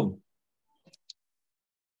main room.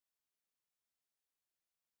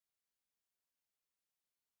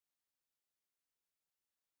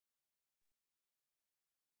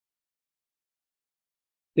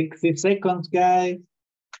 $60 seconds, guys.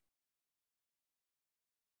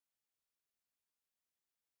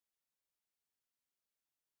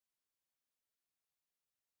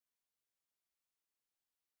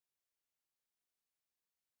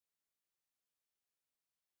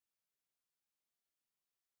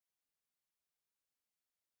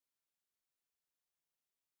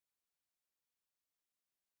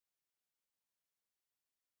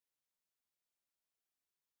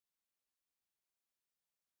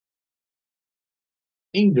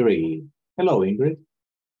 Ingrid. Hello, Ingrid.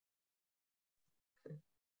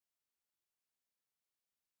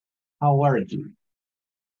 How are you?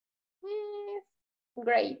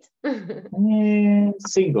 Great.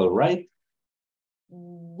 Single, right?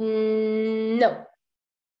 No.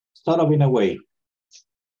 Sort of in a way.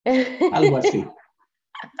 Algo así.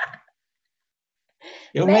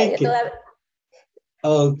 You make it.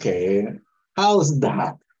 Okay. How's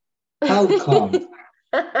that? How come?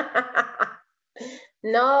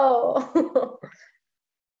 No.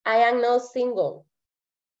 I am not single.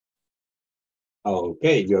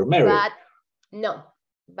 Okay, you're married. But no,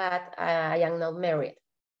 but I am not married.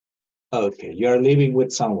 Okay, you're living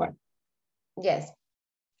with someone. Yes.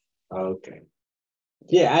 Okay.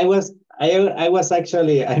 Yeah, I was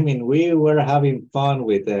actually, I mean, we were having fun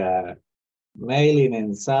with mailing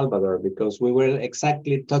in Salvador because we were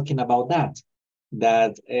exactly talking about that.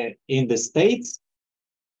 That in the States,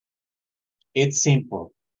 it's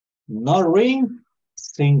simple. No ring,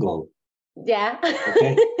 single. Yeah.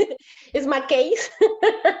 Okay. It's my case.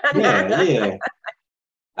 Yeah.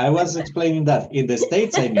 I was explaining that in the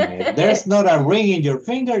States, I mean, if there's not a ring in your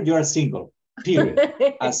finger, you're single, period.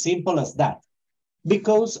 As simple as that.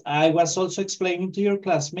 Because I was also explaining to your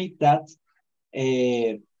classmate that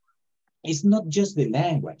it's not just the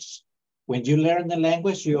language. When you learn the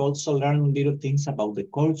language, you also learn little things about the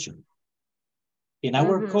culture. In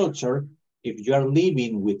our culture, if you are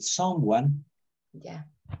living with someone, yeah,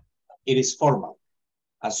 it is formal.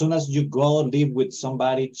 As soon as you go live with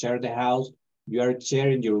somebody, share the house, you are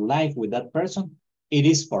sharing your life with that person, it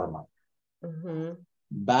is formal.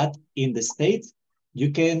 But in the States,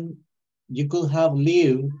 you could have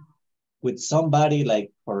lived with somebody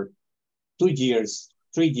like for 2 years,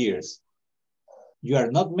 3 years. You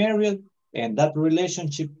are not married and that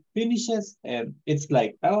relationship finishes and it's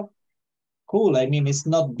like, oh, cool. I mean, it's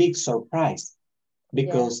not big surprise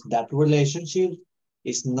because that relationship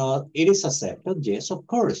is not, it is accepted. Yes, of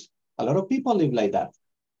course. A lot of people live like that,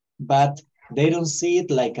 but they don't see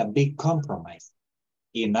it like a big compromise.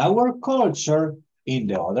 In our culture, in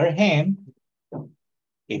the other hand,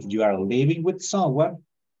 if you are living with someone,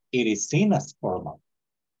 it is seen as formal.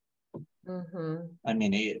 I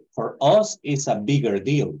mean, for us, it's a bigger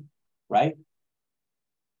deal, right?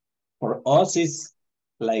 For us, it's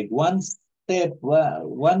like one step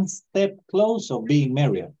close of being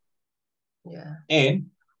married. Yeah.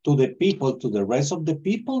 And to the rest of the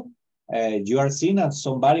people, you are seen as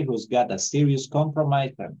somebody who's got a serious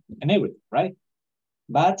compromise and everything, right?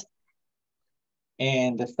 But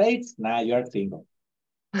in the States, now you're single.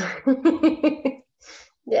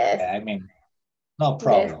 Yes. I mean, no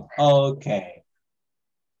problem. Yes. Okay.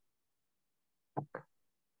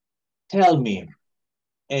 Tell me,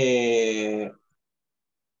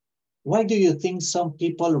 why do you think some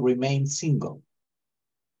people remain single?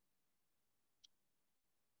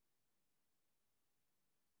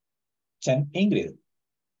 Ingrid.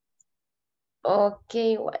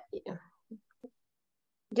 Okay.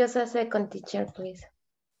 Just a second, teacher, please.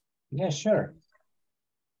 Yeah, sure.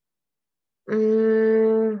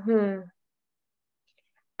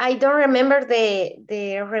 I don't remember the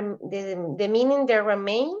meaning de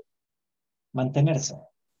remain. Mantenerse.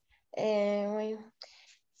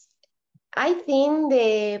 I think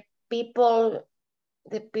the people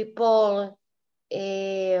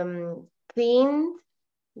think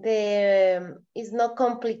it's not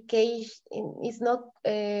complication. It's not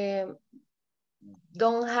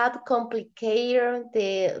don't have complicated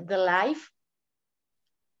the life.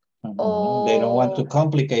 They don't want to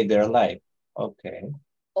complicate their life. Okay.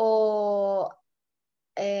 Or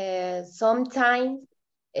sometimes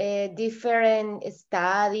different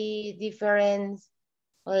study, different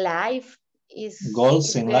life is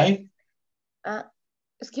goals in life.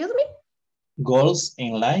 Excuse me. Goals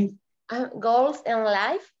in life. Goals in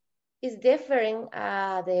life is different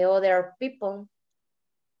the other people.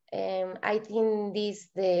 I think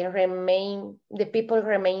the people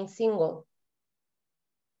remain single.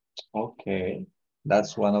 Okay,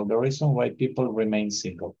 that's one of the reasons why people remain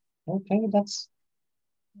single. Okay,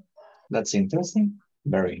 that's interesting.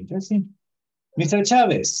 Very interesting. Mr.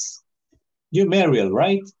 Chavez, you married,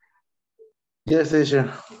 right? Yes,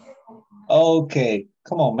 teacher. Okay,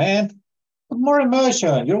 come on, man. Put more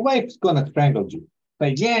emotion. Your wife's gonna strangle you.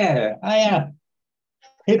 But yeah, I am.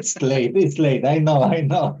 It's late. I know.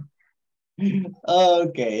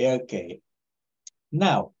 Okay.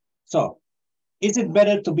 Now, so, is it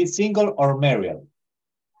better to be single or married?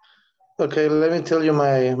 Okay, let me tell you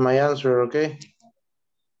my answer, okay?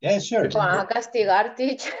 Yeah, sure. Van a castigar,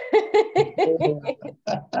 teacher.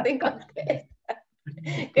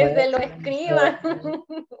 Que se lo escriban.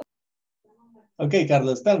 Okay,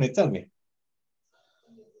 Carlos, tell me.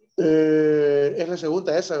 Es la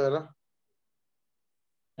segunda esa, ¿verdad?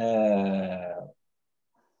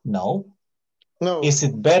 No. No. Is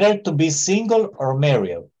it better to be single or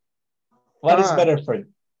married? What is better for you?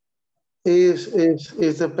 Is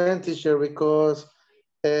depends, teacher, because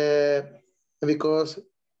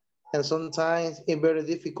and sometimes it's very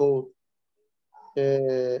difficult,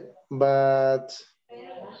 but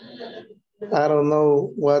I don't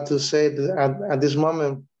know what to say at this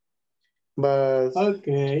moment. But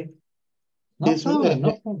okay, no problem,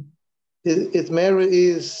 no problem. It's Mary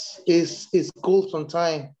is cool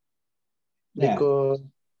sometimes because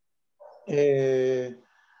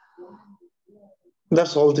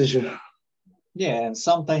that's all, teacher. Yeah, and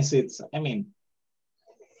sometimes it's, I mean,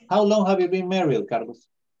 how long have you been married, Carlos?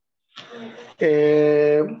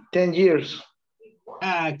 10 years.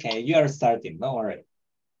 Okay, you are starting, don't worry.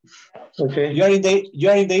 Okay. You are in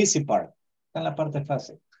the easy part. Está en la parte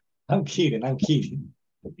fácil. I'm kidding, I'm kidding.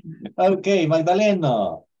 Okay,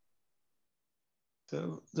 Magdaleno.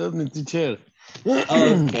 Tell me, teacher.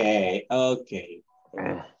 Okay, okay.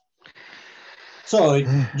 So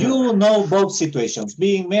you know both situations,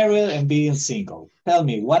 being married and being single. Tell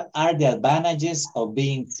me, what are the advantages of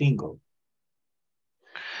being single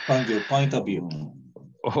from your point of view?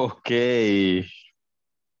 Okay.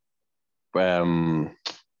 Okay,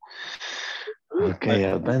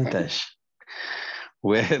 advantage.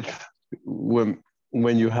 When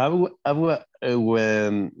you have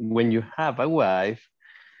when you have a wife,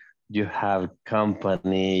 you have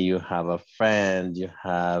company, you have a friend, you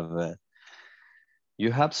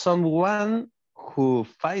have someone who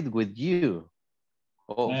fight with you.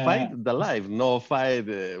 Or fight the life, no fight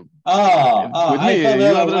with I me. thought You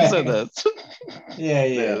that understand way. that?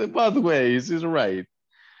 Yeah. The both ways is right.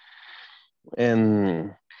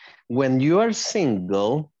 And when you are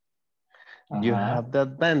single, you have the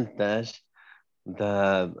advantage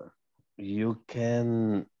that you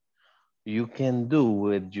can do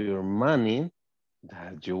with your money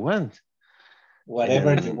that you want.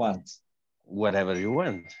 Whatever you want. Whatever you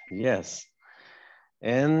want, yes.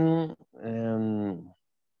 And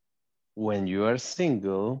when you are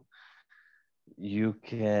single, you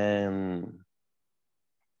can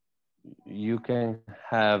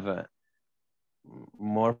have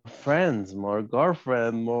more friends, more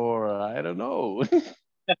girlfriend, more, I don't know.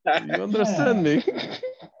 You understand me?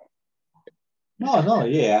 No,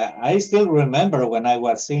 yeah. I still remember when I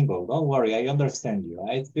was single. Don't worry, I understand you.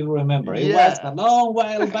 I still remember. It was a long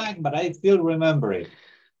while back, but I still remember it.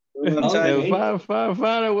 Okay.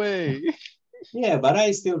 Far away. Yeah, but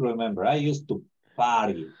I still remember. I used to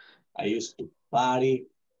party.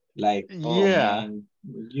 Like, oh man,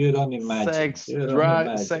 you don't imagine. Sex,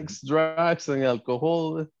 drugs, and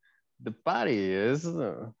alcohol. The party is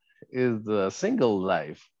the single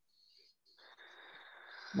life.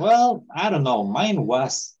 Well, I don't know. Mine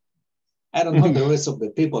was, I don't know the rest of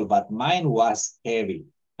the people, but mine was heavy.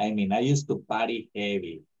 I mean, I used to party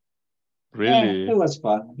heavy. Really? Yeah, it was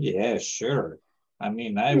fun. Yeah, sure. I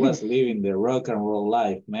mean, I was living the rock and roll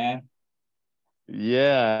life, man.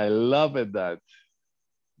 Yeah, I love it that.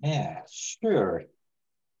 Yeah, sure.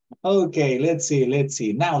 Okay, let's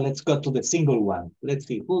see. Now let's go to the single one. Let's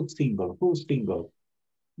see, who's single?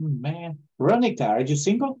 Man, Veronica, are you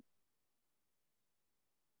single?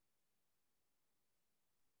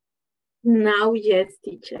 Now, yes,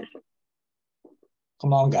 teacher.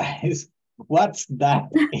 Come on, guys. What's that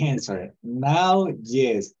answer? Now,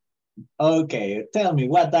 yes. Okay, tell me,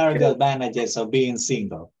 what are the advantages of being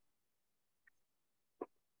single?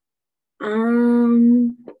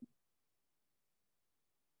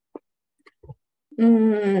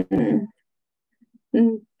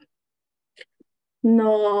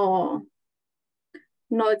 No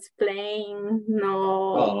explain,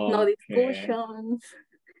 no discussions,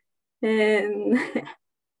 and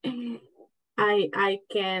I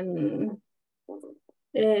can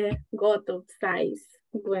go to size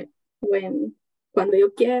cuando yo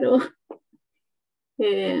quiero.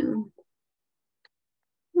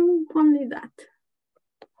 Only that.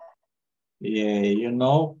 Yeah, you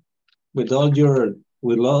know, with all your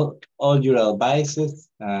advices,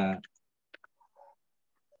 I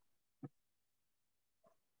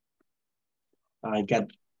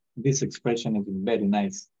got this expression is very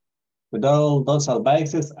nice. With all those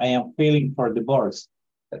advices, I am feeling for divorce.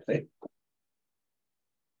 That's it.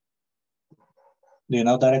 Do you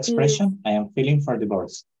know that expression? I am feeling for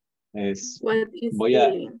divorce. What is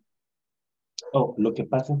feeling? Oh, lo que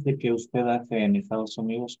pasa es de que usted hace en Estados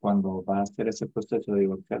Unidos cuando va a hacer ese proceso de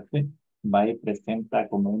divorciarse, va y presenta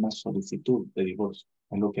como una solicitud de divorcio.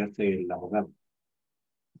 Es lo que hace el abogado.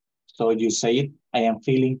 So you say it, I am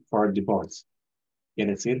feeling for divorce.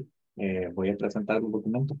 Quiere decir, voy a presentar un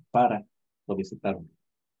documento para solicitar.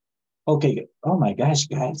 Okay, oh my gosh,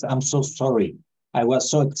 guys, I'm so sorry. I was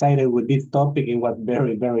so excited with this topic. It was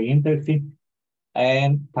very, very interesting.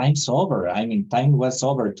 And time's over. I mean, time was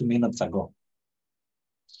over 2 minutes ago.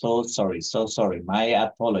 So sorry. My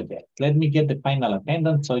apologies. Let me get the final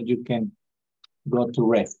attendance so you can go to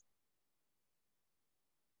rest.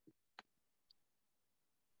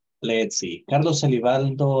 Let's see. Carlos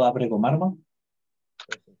Elivaldo Abrego Marmo.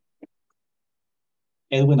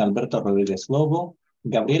 Edwin Alberto Rodríguez Lobo.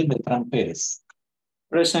 Gabriel Beltrán Pérez.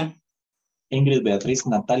 Present. Ingrid Beatriz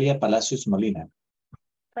Natalia Palacios Molina.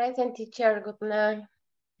 Present, teacher. Good night.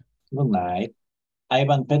 Good night.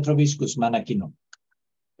 Ivan Petrovich Guzmán Aquino.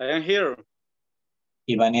 I am here.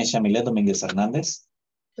 Ivania Shamilet Domínguez Hernández.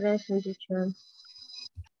 Present, teacher.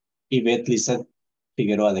 Ivette Lizeth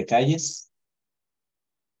Figueroa de Calles.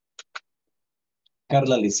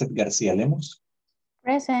 Carla Lizeth García Lemos.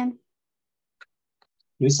 Present.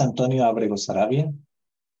 Luis Antonio Abrego Sarabia.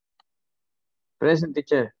 Present,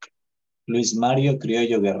 teacher. Luis Mario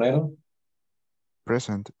Criollo Guerrero.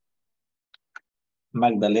 Present.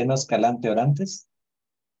 Magdalena Escalante Orantes.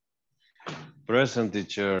 Present,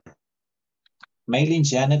 teacher. Maylin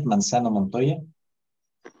Janet Manzano Montoya.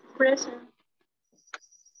 Present.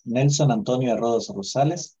 Nelson Antonio Arrodos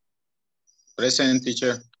Rosales. Present,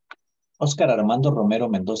 teacher. Oscar Armando Romero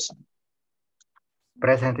Mendoza.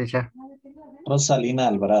 Present, teacher. Rosalina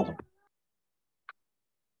Alvarado.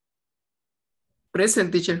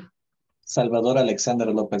 Present, teacher. Salvador Alexander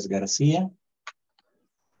López García.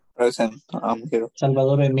 Present. I'm here.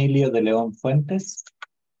 Salvador Emilio de León Fuentes.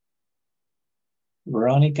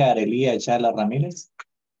 Verónica Arelía Ayala Ramírez.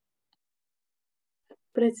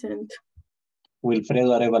 Present.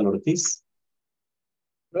 Wilfredo Arevalo Ortiz.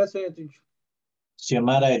 Present, teacher.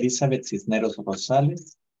 Xiomara Elizabeth Cisneros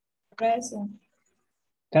Rosales. Present.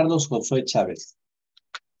 Carlos Josué Chávez.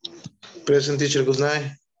 Present, teacher. Good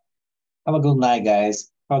night. Have a good night,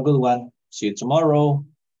 guys. Have a good one. See you tomorrow.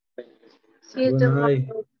 See you Good tomorrow. night.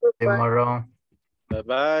 Goodbye. Tomorrow.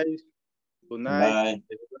 Bye-bye. Good night.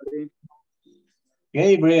 Bye.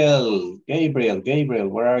 Gabriel,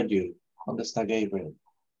 where are you? ¿Dónde está Gabriel?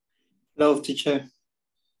 Hello, teacher.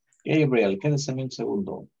 Gabriel, quédese un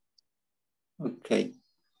segundo. Okay.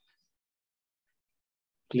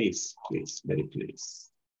 Please, very please.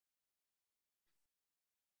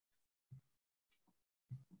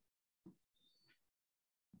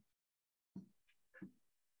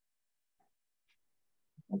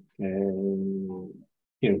 Okay.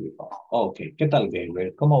 Here we go. Okay, ¿qué tal,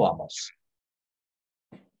 Gabriel? ¿Cómo vamos?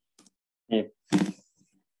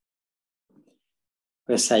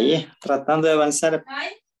 Pues ahí, tratando de avanzar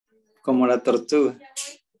como la tortuga.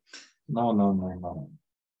 No,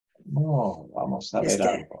 vamos a ver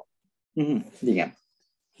algo. Dígame.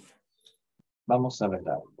 Vamos a ver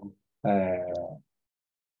algo.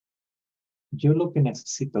 Yo lo que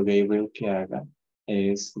necesito, Gabriel, que haga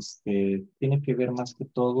es, tiene que ver más que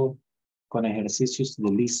todo con ejercicios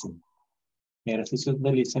de listening. Ejercicios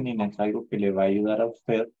de listening es algo que le va a ayudar a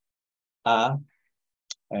usted a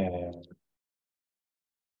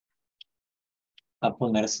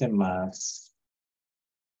ponerse más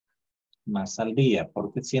al día,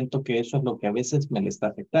 porque siento que eso es lo que a veces me le está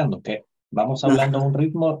afectando, que vamos hablando a un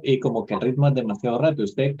ritmo y como que el ritmo es demasiado rápido.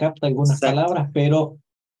 Usted capta algunas palabras, pero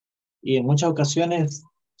y en muchas ocasiones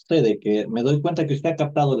de que me doy cuenta que usted ha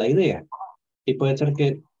captado la idea y puede ser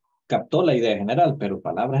que captó la idea general, pero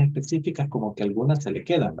palabras específicas como que algunas se le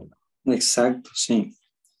quedan, ¿verdad? Exacto, sí.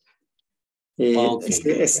 Eso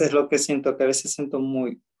es lo que siento, que a veces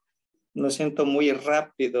lo siento muy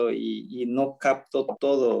rápido y no capto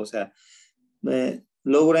todo, o sea,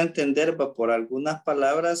 logro entender por algunas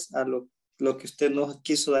palabras a lo que usted nos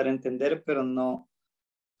quiso dar a entender, pero no.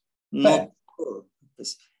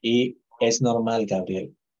 Pues, y es normal,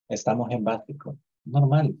 Gabriel, estamos en básico,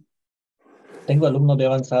 normal. Tengo alumnos de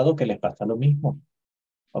avanzado que les pasa lo mismo.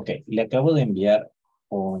 Ok, le acabo de enviar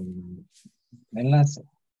un enlace.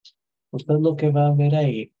 Usted lo que va a ver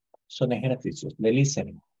ahí son ejercicios de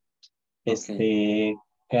listening.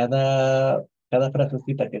 Cada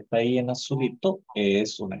frasecita que está ahí en azulito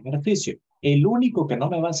es un ejercicio. El único que no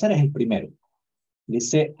me va a hacer es el primero.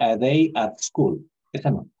 Dice a day at school.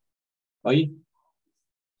 Ese no. Oye.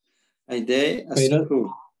 A day at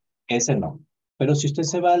school. Ese no. Pero si usted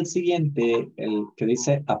se va al siguiente, el que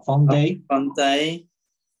dice a fun day. Fun day.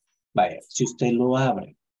 Vaya, si usted lo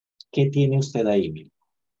abre, ¿qué tiene usted ahí? Mire?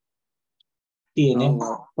 Tiene,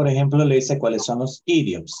 por ejemplo, le dice cuáles son los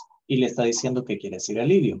idioms y le está diciendo qué quiere decir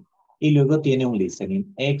el idioma. Y luego tiene un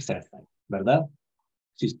listening exercise, ¿verdad?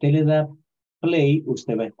 Si usted le da play,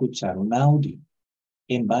 usted va a escuchar un audio.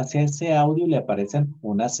 En base a ese audio le aparecen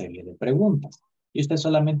una serie de preguntas. Y usted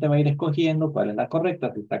solamente va a ir escogiendo cuál es la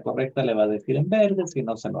correcta. Si está correcta, le va a decir en verde, si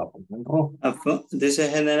no, se lo va a poner en rojo. Dice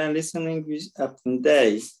general listening upon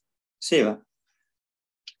day. Sí, va.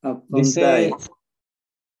 Upon Dice day.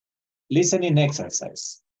 listening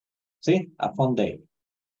exercise. ¿Sí? Upon day.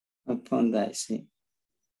 Upon day, sí.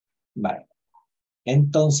 Vale.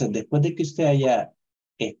 Entonces, después de que usted haya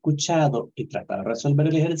escuchado y tratar de resolver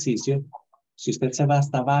el ejercicio, si usted se va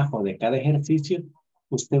hasta abajo de cada ejercicio,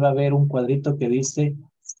 usted va a ver un cuadrito que dice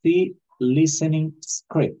See Listening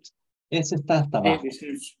Script. Ese está hasta abajo.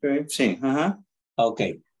 Sí, ajá. Ok.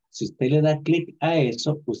 Si usted le da clic a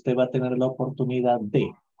eso, usted va a tener la oportunidad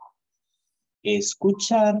de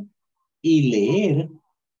escuchar y leer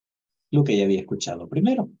lo que ya había escuchado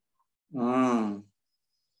primero.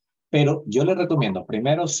 Pero yo le recomiendo,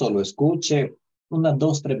 primero solo escuche unas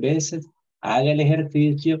 2, 3 veces, haga el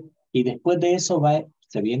ejercicio y después de eso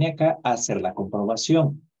se viene acá a hacer la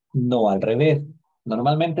comprobación, no al revés.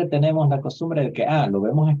 Normalmente tenemos la costumbre de que, lo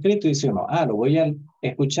vemos escrito y dice uno, lo voy a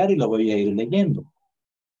escuchar y lo voy a ir leyendo.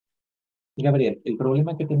 Gabriel, el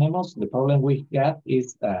problema que tenemos, the problem we got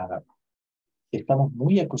is, estamos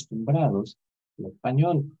muy acostumbrados al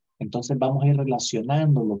español. Entonces vamos a ir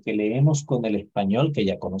relacionando lo que leemos con el español que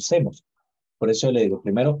ya conocemos. Por eso yo le digo,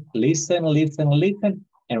 primero, listen, listen, listen,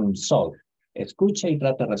 and solve. Escucha y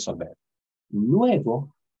trata de resolver.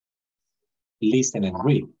 Luego, listen and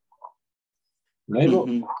read. Luego,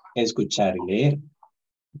 escuchar y leer.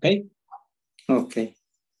 ¿Ok? Ok.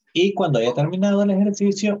 Y cuando haya terminado el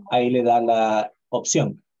ejercicio, ahí le da la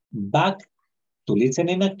opción. Back to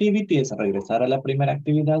listening activity, es regresar a la primera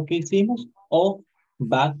actividad que hicimos, o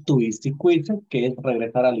back to easy quizzes, que es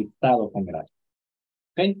regresar al listado general.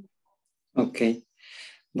 ¿Ok? Ok.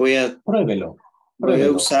 Pruébelo. Voy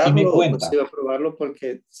a usarlo, y me cuenta. pues iba a probarlo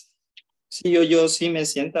porque sí, yo sí me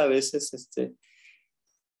siento a veces,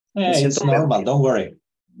 me siento It's normal, don't worry.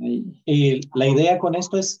 Ahí. Y la idea con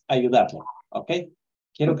esto es ayudarlo, ¿ok?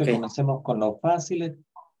 Quiero que comencemos con lo fácil.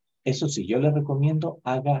 Eso sí, yo le recomiendo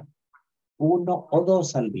haga 1 o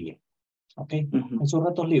 2 al día, ¿ok? En sus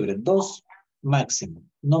ratos libres, 2 máximo,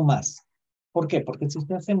 no más. ¿Por qué? Porque si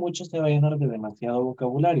usted hace mucho se va a llenar de demasiado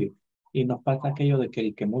vocabulario y nos pasa aquello de que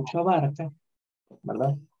el que mucho abarca,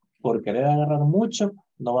 ¿verdad? Por querer agarrar mucho,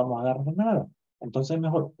 no vamos a agarrar nada. Entonces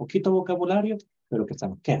mejor, poquito vocabulario, pero que se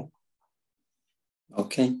nos quede.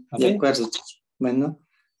 Ok, de acuerdo. Bueno,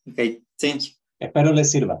 ok, thank you. Espero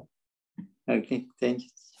les sirva. Ok, thank you.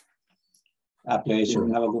 A pleasure.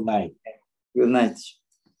 Have a good night. Good night.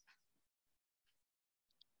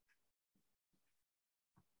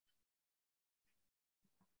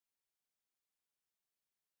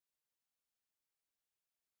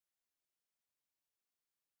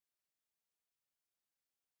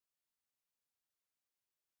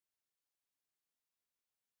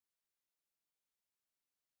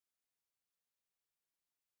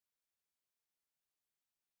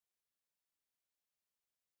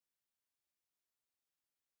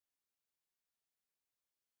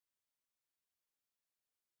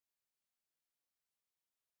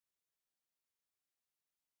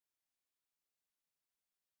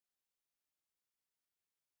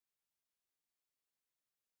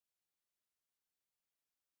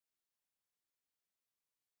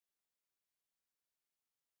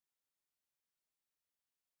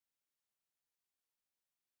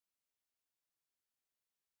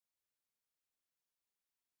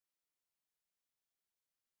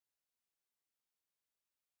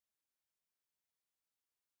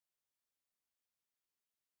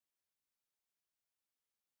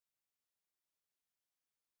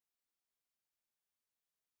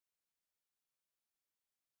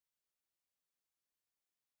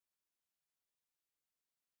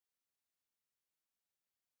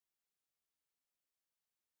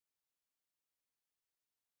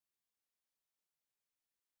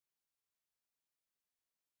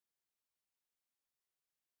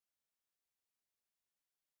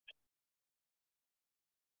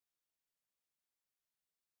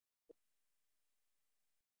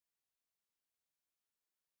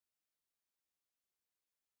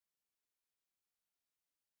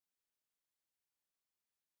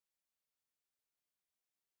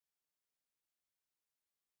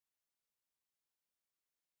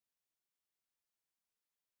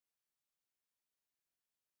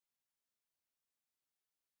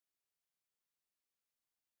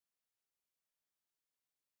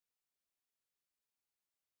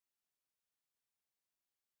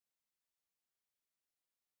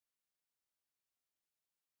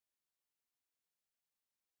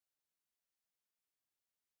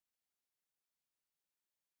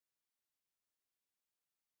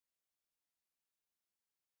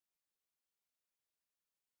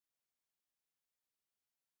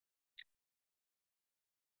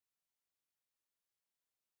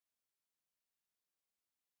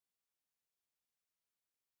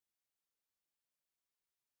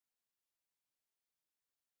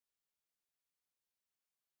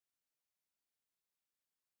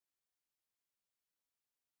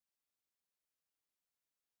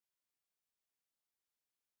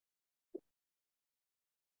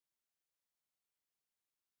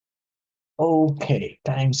 Okay,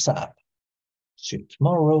 time's up. See you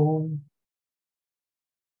tomorrow.